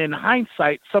 looking in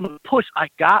hindsight, some of the push I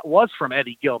got was from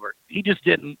Eddie Gilbert. He just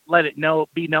didn't let it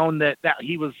be known that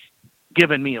he was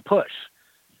giving me a push.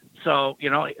 So,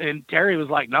 and Terry was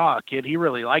like, "Nah, kid, he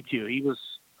really liked you. He was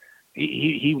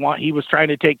trying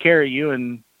to take care of you."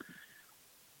 And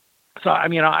so, I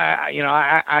mean,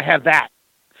 I have that.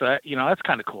 So, that's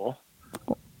kind of cool.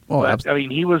 Oh, but, I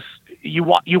mean, you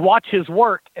watch his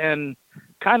work, and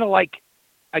kind of like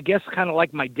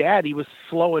my dad, he was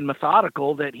slow and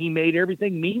methodical, that he made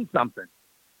everything mean something.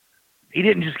 He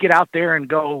didn't just get out there and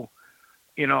go,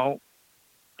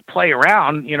 play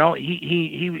around.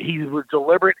 He was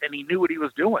deliberate, and he knew what he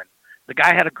was doing. The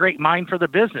guy had a great mind for the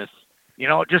business,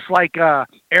 just like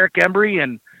Eric Embry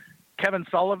and Kevin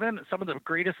Sullivan, some of the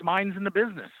greatest minds in the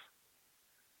business.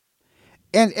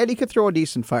 And Eddie could throw a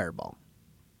decent fireball.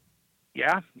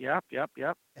 Yeah. Yep.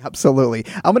 Absolutely.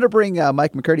 I'm going to bring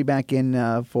Mike McCurdy back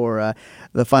in for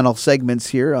the final segments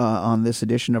here on this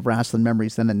edition of Rasslin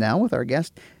Memories Then and Now with our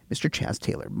guest, Mr. Chaz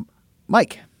Taylor.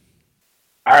 Mike.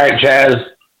 All right, Chaz.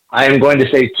 I am going to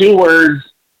say 2 words,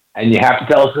 and you have to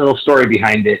tell us a little story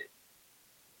behind it.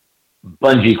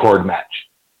 Bungee cord match.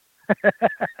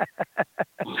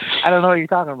 I don't know what you're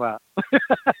talking about.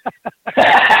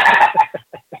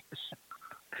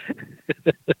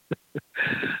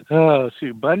 Oh,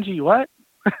 shoot. Bungee what?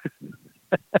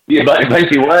 Yeah,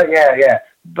 Bungee what? Yeah.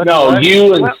 But no, what?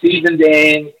 You and Stephen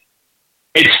Dane.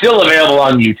 It's still available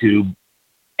on YouTube.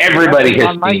 Everybody has seen it.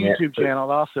 On my YouTube channel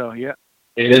also, yeah.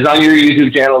 It is on your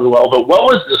YouTube channel as well. But what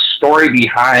was the story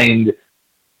behind,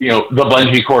 the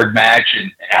bungee cord match, and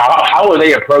how will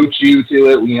they approach you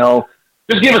to it?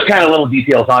 Just give us kind of little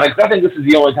details on it, because I think this is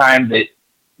the only time that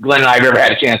Glenn and I have ever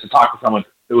had a chance to talk to someone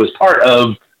who was part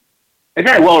of a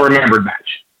very well-remembered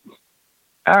match.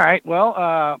 All right. Well,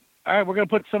 all right. We're going to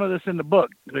put some of this in the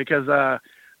book, because the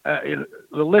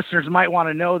listeners might want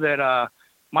to know that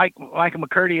Michael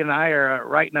McCurdy and I are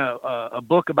writing a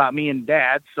book about me and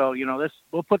Dad. So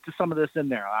we'll put some of this in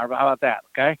there. How about that?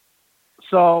 Okay.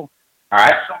 So, all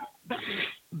right.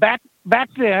 Back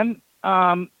then,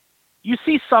 you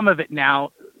see some of it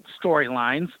now,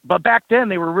 storylines, but back then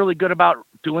they were really good about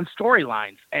doing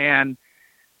storylines and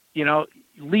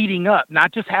leading up,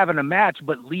 not just having a match,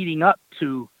 but leading up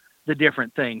to the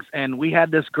different things. And we had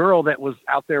this girl that was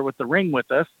out there with the ring with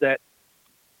us, that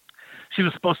she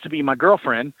was supposed to be my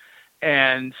girlfriend,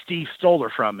 and Steve stole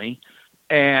her from me.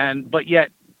 But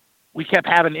yet we kept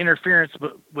having interference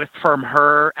from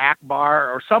her,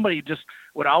 Akbar, or somebody just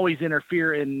would always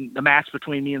interfere in the match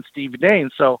between me and Steve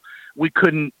Dane. So we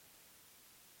couldn't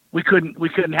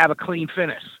have a clean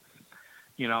finish,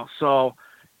 so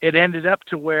it ended up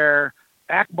to where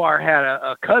Akbar had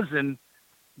a cousin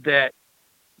that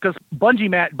because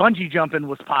bungee jumping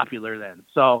was popular then.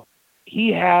 So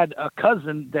he had a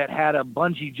cousin that had a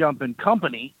bungee jumping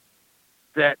company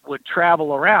that would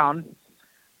travel around.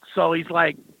 So he's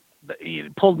like, he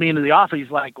pulled me into the office.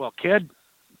 He's like, well, kid,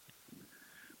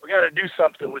 we got to do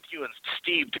something with you and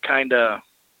Steve to kind of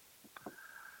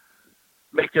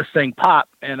make this thing pop.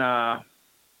 And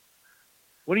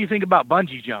what do you think about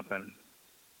bungee jumping?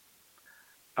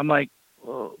 I'm like,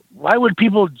 well, why would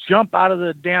people jump out of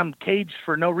the damn cage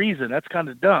for no reason? That's kind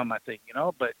of dumb, I think,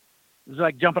 but it's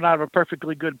like jumping out of a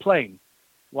perfectly good plane.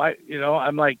 Why,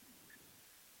 I'm like,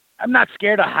 I'm not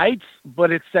scared of heights,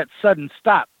 but it's that sudden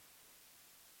stop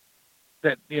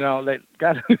that,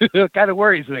 that kind of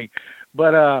worries me.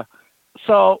 But,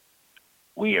 so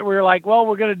we're like, well,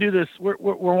 we're going to do this. We're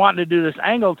wanting to do this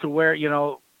angle to where,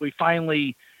 we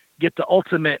finally get the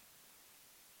ultimate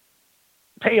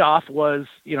payoff was,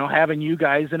 having you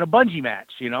guys in a bungee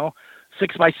match,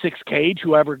 6x6 cage,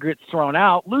 whoever gets thrown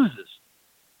out loses.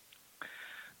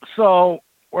 So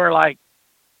we're like,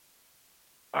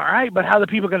 all right, but how are the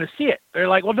people going to see it? They're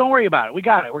like, well, don't worry about it. We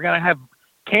got it. We're going to have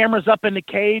cameras up in the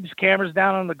cage, cameras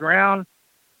down on the ground,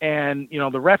 and,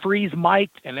 the referees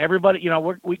mic'd and everybody,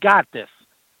 we got this.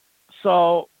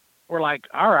 So we're like,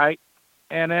 all right.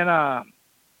 And then,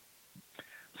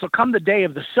 so come the day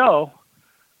of the show,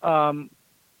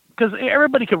 because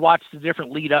everybody could watch the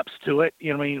different lead ups to it,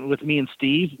 with me and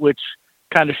Steve, which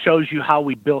kind of shows you how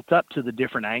we built up to the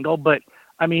different angle. But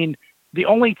the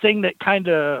only thing that kind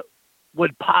of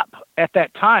would pop at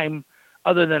that time,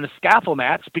 other than a scaffold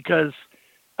match, because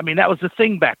that was the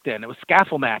thing back then. It was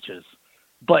scaffold matches,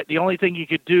 but the only thing you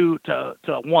could do to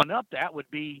one up that would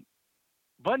be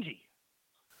bungee.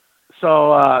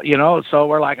 So so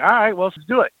we're like, all right, well, let's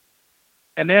do it.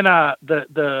 And then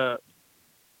the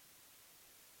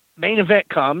main event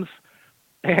comes,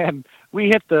 and we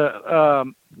hit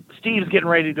the Steve's getting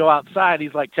ready to go outside.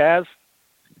 He's like, Chaz,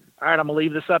 all right, I'm gonna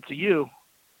leave this up to you.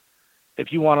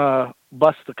 If you want to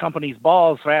bust the company's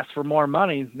balls, ask for more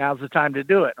money, now's the time to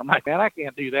do it. I'm like, man, I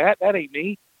can't do that. That ain't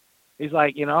me. He's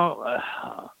like,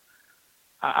 I'm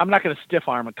not going to stiff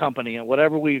arm a company, and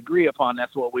whatever we agree upon,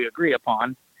 that's what we agree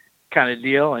upon, kind of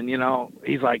deal. And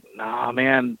he's like, nah,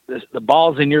 man, the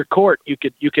ball's in your court. You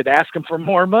could ask him for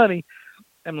more money.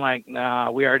 I'm like,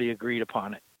 nah, we already agreed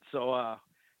upon it. So I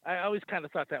always kind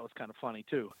of thought that was kind of funny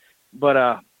too.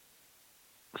 But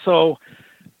so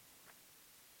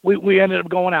we ended up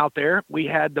going out there. We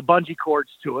had the bungee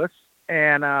cords to us,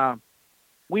 and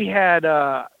we had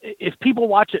if people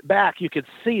watch it back, you could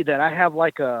see that I have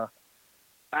like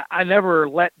I never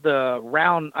let the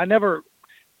round.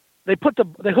 They hooked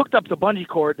up the bungee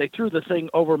cord. They threw the thing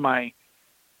over my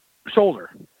shoulder.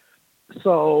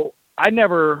 So I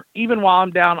never, even while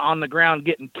I'm down on the ground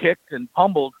getting kicked and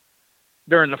pummeled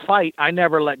during the fight, I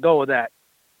never let go of that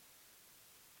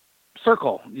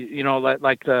circle,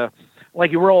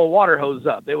 like you roll a water hose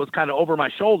up. It was kind of over my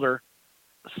shoulder.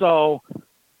 So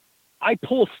I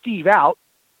pull Steve out,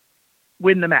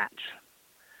 win the match.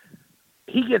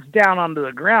 He gets down onto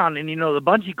the ground, and the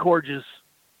bungee cords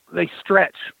they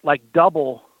stretch like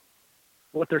double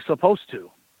what they're supposed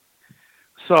to.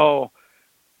 So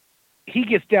he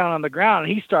gets down on the ground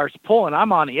and he starts pulling.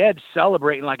 I'm on the edge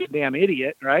celebrating like a damn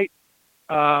idiot, right?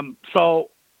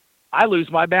 So I lose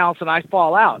my balance and I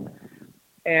fall out.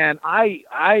 And I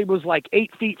was like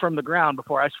 8 feet from the ground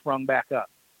before I sprung back up,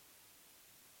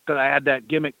 because I had that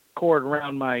gimmick cord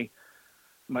around my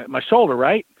shoulder,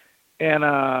 right? And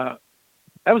that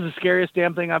was the scariest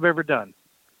damn thing I've ever done.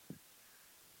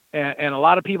 And a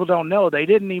lot of people don't know.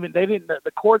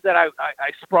 The cord that I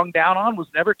sprung down on was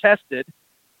never tested.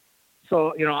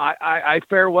 So, I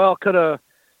farewell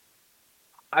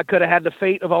I could have had the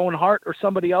fate of Owen Hart or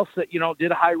somebody else that,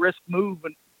 did a high risk move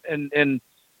and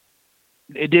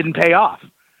it didn't pay off.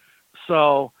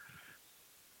 So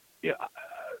yeah,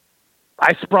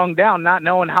 I sprung down not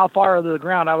knowing how far to the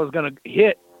ground I was going to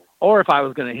hit or if I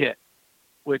was going to hit,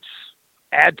 which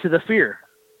add to the fear,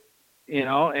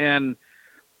 and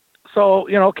so,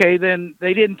 okay, then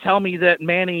they didn't tell me that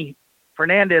Manny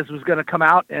Fernandez was going to come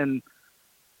out and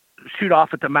shoot off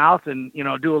at the mouth and,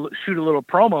 shoot a little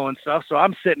promo and stuff. So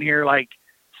I'm sitting here like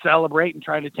celebrating,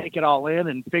 trying to take it all in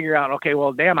and figure out, okay,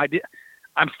 well, damn,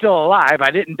 I'm still alive.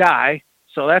 I didn't die.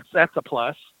 So that's a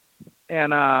plus.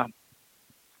 And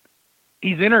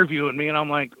he's interviewing me and I'm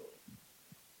like,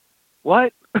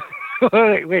 what?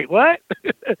 Wait, what?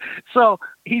 So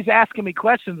he's asking me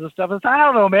questions and stuff. I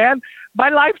don't know, man. My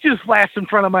life just flashed in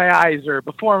front of my eyes or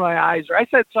before my eyes, or I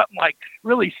said something like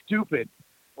really stupid.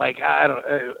 Like,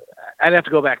 I'd have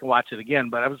to go back and watch it again,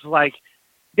 but I was like,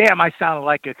 damn, I sounded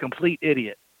like a complete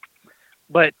idiot.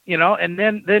 But, and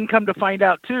then come to find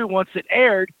out too, once it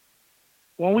aired,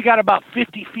 when we got about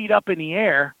 50 feet up in the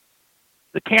air,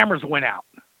 the cameras went out.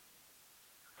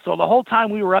 So the whole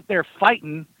time we were up there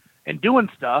fighting and doing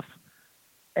stuff,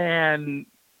 and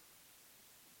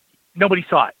nobody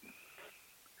saw it.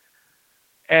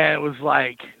 And it was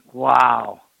like,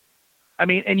 wow. I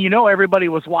mean, and everybody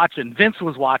was watching. Vince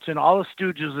was watching. All the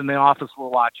stooges in the office were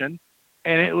watching.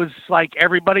 And it was like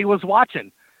everybody was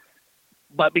watching.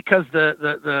 But because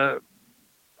I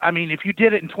mean, if you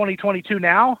did it in 2022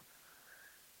 now,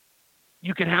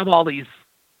 you can have all these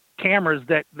cameras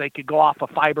that they could go off of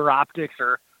fiber optics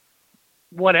or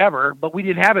whatever, but we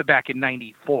didn't have it back in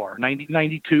 94,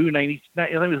 92, I think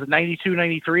it was 92,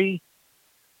 93.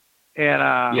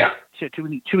 And, shit,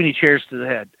 too many chairs to the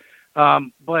head.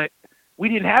 But we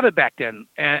didn't have it back then.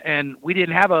 And we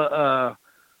didn't have the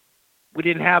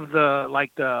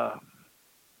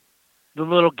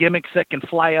little gimmicks that can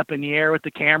fly up in the air with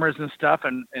the cameras and stuff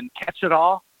and catch it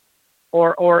all,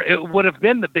 or it would have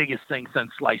been the biggest thing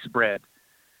since sliced bread.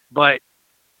 But,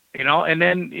 and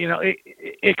then,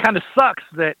 it kind of sucks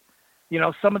that,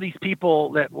 some of these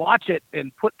people that watch it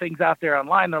and put things out there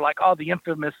online, they're like, oh, the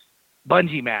infamous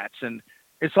bungee match. And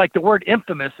it's like the word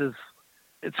infamous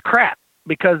it's crap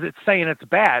because it's saying it's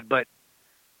bad, but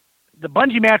the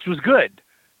bungee match was good,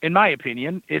 in my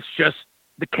opinion. It's just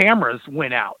the cameras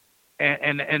went out.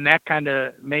 And that kind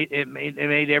of made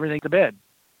everything to bed.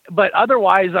 But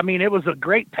otherwise, I mean, it was a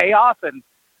great payoff, and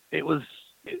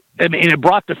it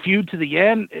brought the feud to the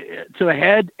end, to a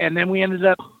head, and then we ended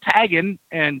up tagging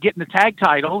and getting the tag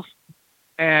titles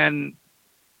and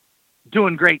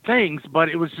doing great things. But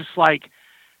it was just like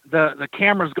the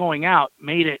cameras going out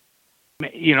made it,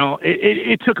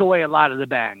 it took away a lot of the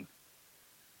bang.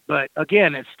 But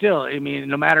again, it's still, I mean,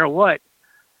 no matter what,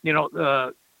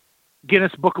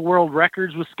 Guinness Book of World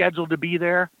Records was scheduled to be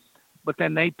there, but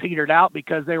then they petered out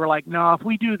because they were like, no, if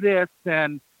we do this,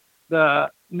 then the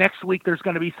next week there's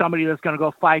going to be somebody that's going to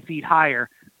go 5 feet higher.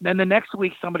 Then the next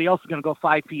week somebody else is going to go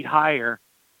 5 feet higher.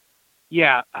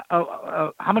 Yeah.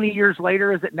 How many years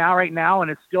later is it now, right now,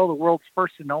 and it's still the world's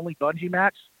first and only bungee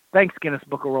match? Thanks, Guinness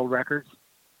Book of World Records.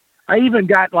 I even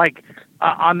got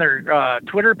on their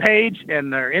Twitter page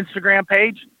and their Instagram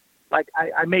page,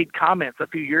 I made comments a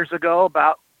few years ago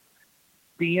about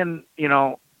being,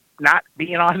 not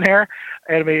being on there.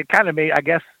 And I mean, it kind of made, I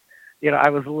guess, I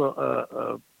was a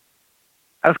little,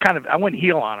 I went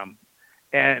heel on them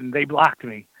and they blocked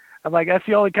me. I'm like, that's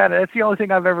the only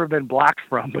thing I've ever been blocked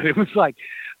from. But it was like,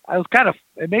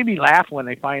 it made me laugh when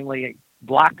they finally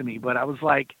blocked me. But I was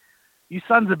like, you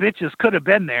sons of bitches could have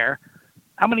been there.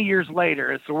 How many years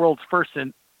later, it's the world's first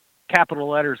in capital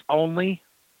letters only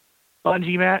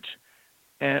bungee match.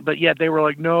 But yet they were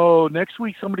like, no, next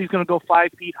week somebody's going to go 5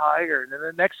 feet higher, and then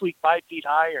the next week 5 feet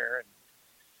higher. And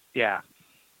yeah.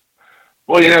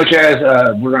 Well,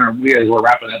 Chaz, we're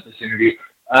wrapping up this interview.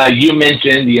 You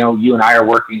mentioned, you and I are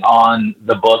working on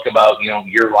the book about,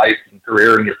 your life and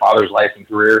career and your father's life and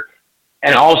career.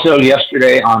 And also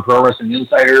yesterday on Pro Wrestling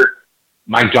Insider,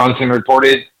 Mike Johnson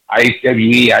reported,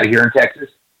 IWE out of here in Texas.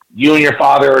 You and your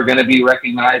father are going to be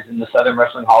recognized in the Southern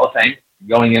Wrestling Hall of Fame,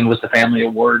 going in with the family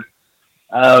award.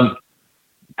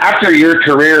 After your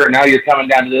career, now you're coming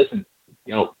down to this, and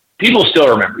people still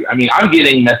remember you. I mean, I'm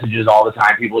getting messages all the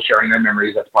time, people sharing their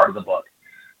memories. That's part of the book.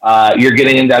 You're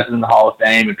getting inducted in the Hall of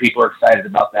Fame, and people are excited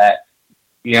about that.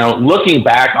 Looking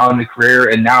back on the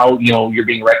career, and now you're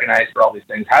being recognized for all these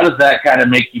things. How does that kind of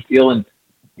make you feel? And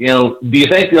do you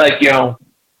think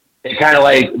it kind of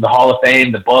like the Hall of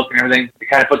Fame, the book, and everything? It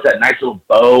kind of puts that nice little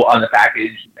bow on the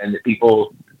package, and that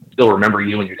people still remember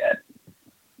you and your dad.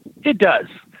 It does.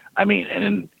 I mean,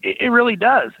 and it really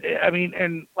does. I mean,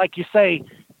 and like you say,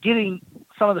 getting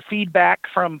some of the feedback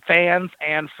from fans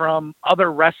and from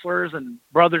other wrestlers and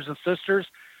brothers and sisters,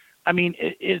 I mean,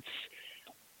 it's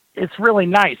really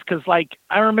nice. Cause I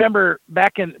remember when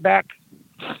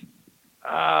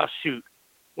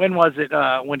was it?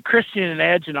 When Christian and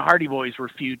Edge and the Hardy Boys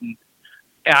were feuding,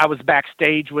 and I was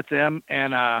backstage with them,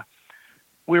 and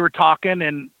we were talking,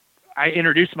 and I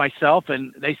introduced myself,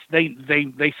 and they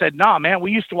said, "Nah, man,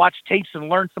 we used to watch tapes and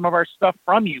learn some of our stuff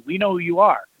from you. We know who you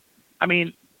are." I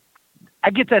mean, I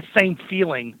get that same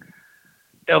feeling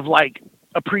of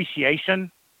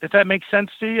appreciation, if that makes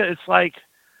sense to you. It's like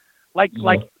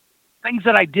things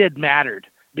that I did mattered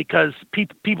because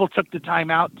people took the time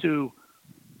out to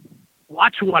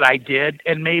watch what I did,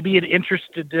 and maybe it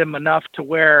interested them enough to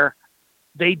where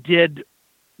they did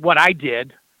what I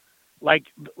did. Like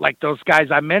those guys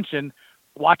I mentioned,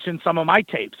 watching some of my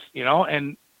tapes,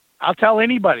 and I'll tell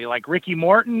anybody, like Ricky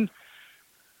Morton,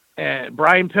 and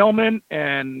Brian Pillman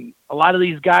and a lot of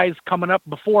these guys coming up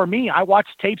before me, I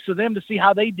watched tapes of them to see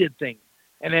how they did things.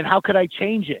 And then how could I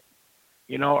change it,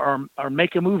 or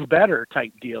make a move better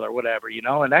type deal or whatever,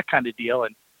 and that kind of deal.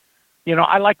 And,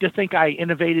 I like to think I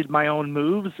innovated my own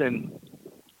moves, and,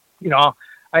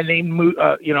 I named,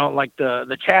 like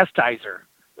the Chastizer,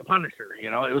 the Punisher,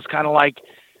 it was kind of like,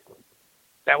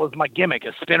 that was my gimmick,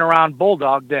 a spin around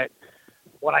bulldog that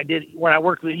when I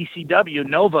worked with ECW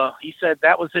Nova, he said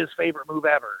that was his favorite move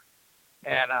ever.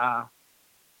 And, I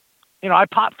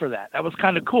popped for that. That was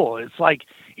kind of cool. It's like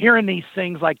hearing these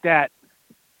things like that.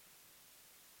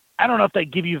 I don't know if they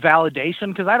give you validation,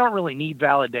 because I don't really need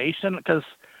validation,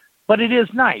 but it is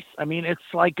nice. I mean, it's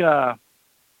like,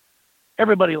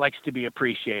 everybody likes to be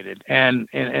appreciated, and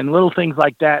little things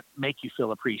like that make you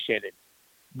feel appreciated.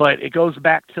 But it goes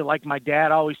back to, like my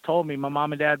dad always told me, my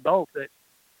mom and dad both, that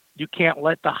you can't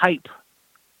let the hype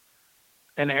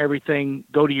and everything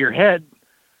go to your head.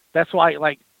 That's why,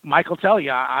 like Mike will tell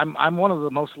you, I'm one of the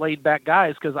most laid back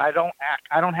guys, because I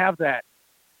don't have that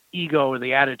ego or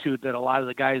the attitude that a lot of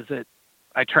the guys that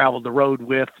I traveled the road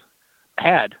with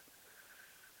had.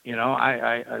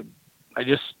 I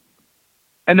just,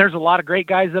 and there's a lot of great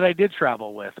guys that I did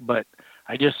travel with, but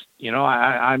I just,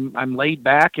 I'm laid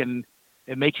back, and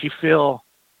it makes you feel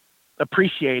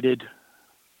appreciated.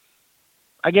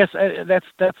 I guess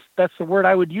that's the word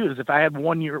I would use if I had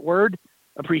one word: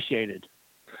 appreciated.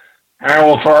 All right,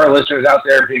 well, for our listeners out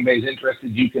there, if anybody's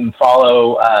interested, you can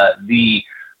follow the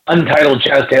Untitled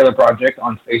Chaz Taylor Project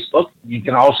on Facebook. You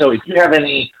can also, if you have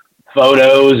any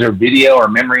photos or video or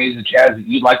memories of Chaz that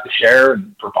you'd like to share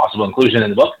for possible inclusion in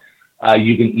the book,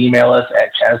 you can email us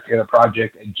at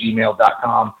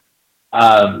chaztaylorproject@gmail.com.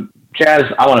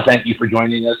 Chaz, I want to thank you for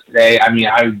joining us today. I mean,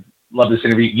 I love this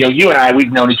interview. You and I,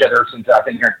 we've known each other since I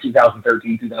think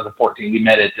 2013, 2014. We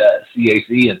met at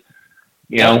CAC, and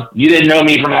you didn't know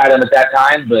me from Adam at that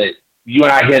time, but you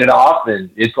and I hit it off, and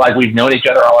it's like we've known each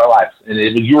other all our lives. And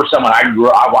you were someone I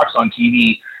watched on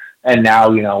TV, and now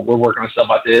we're working on stuff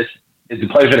like this. It's a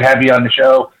pleasure to have you on the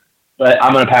show. But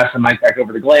I'm going to pass the mic back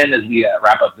over to Glenn as we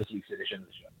wrap up this week's edition of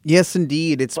the show. Yes,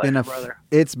 indeed. It's been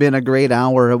a great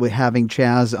hour with having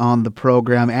Chaz on the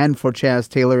program, and for Chaz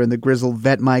Taylor and the grizzled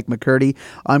vet Mike McCurdy,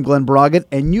 I'm Glen Braget,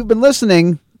 and you've been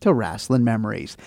listening to Rasslin Memories.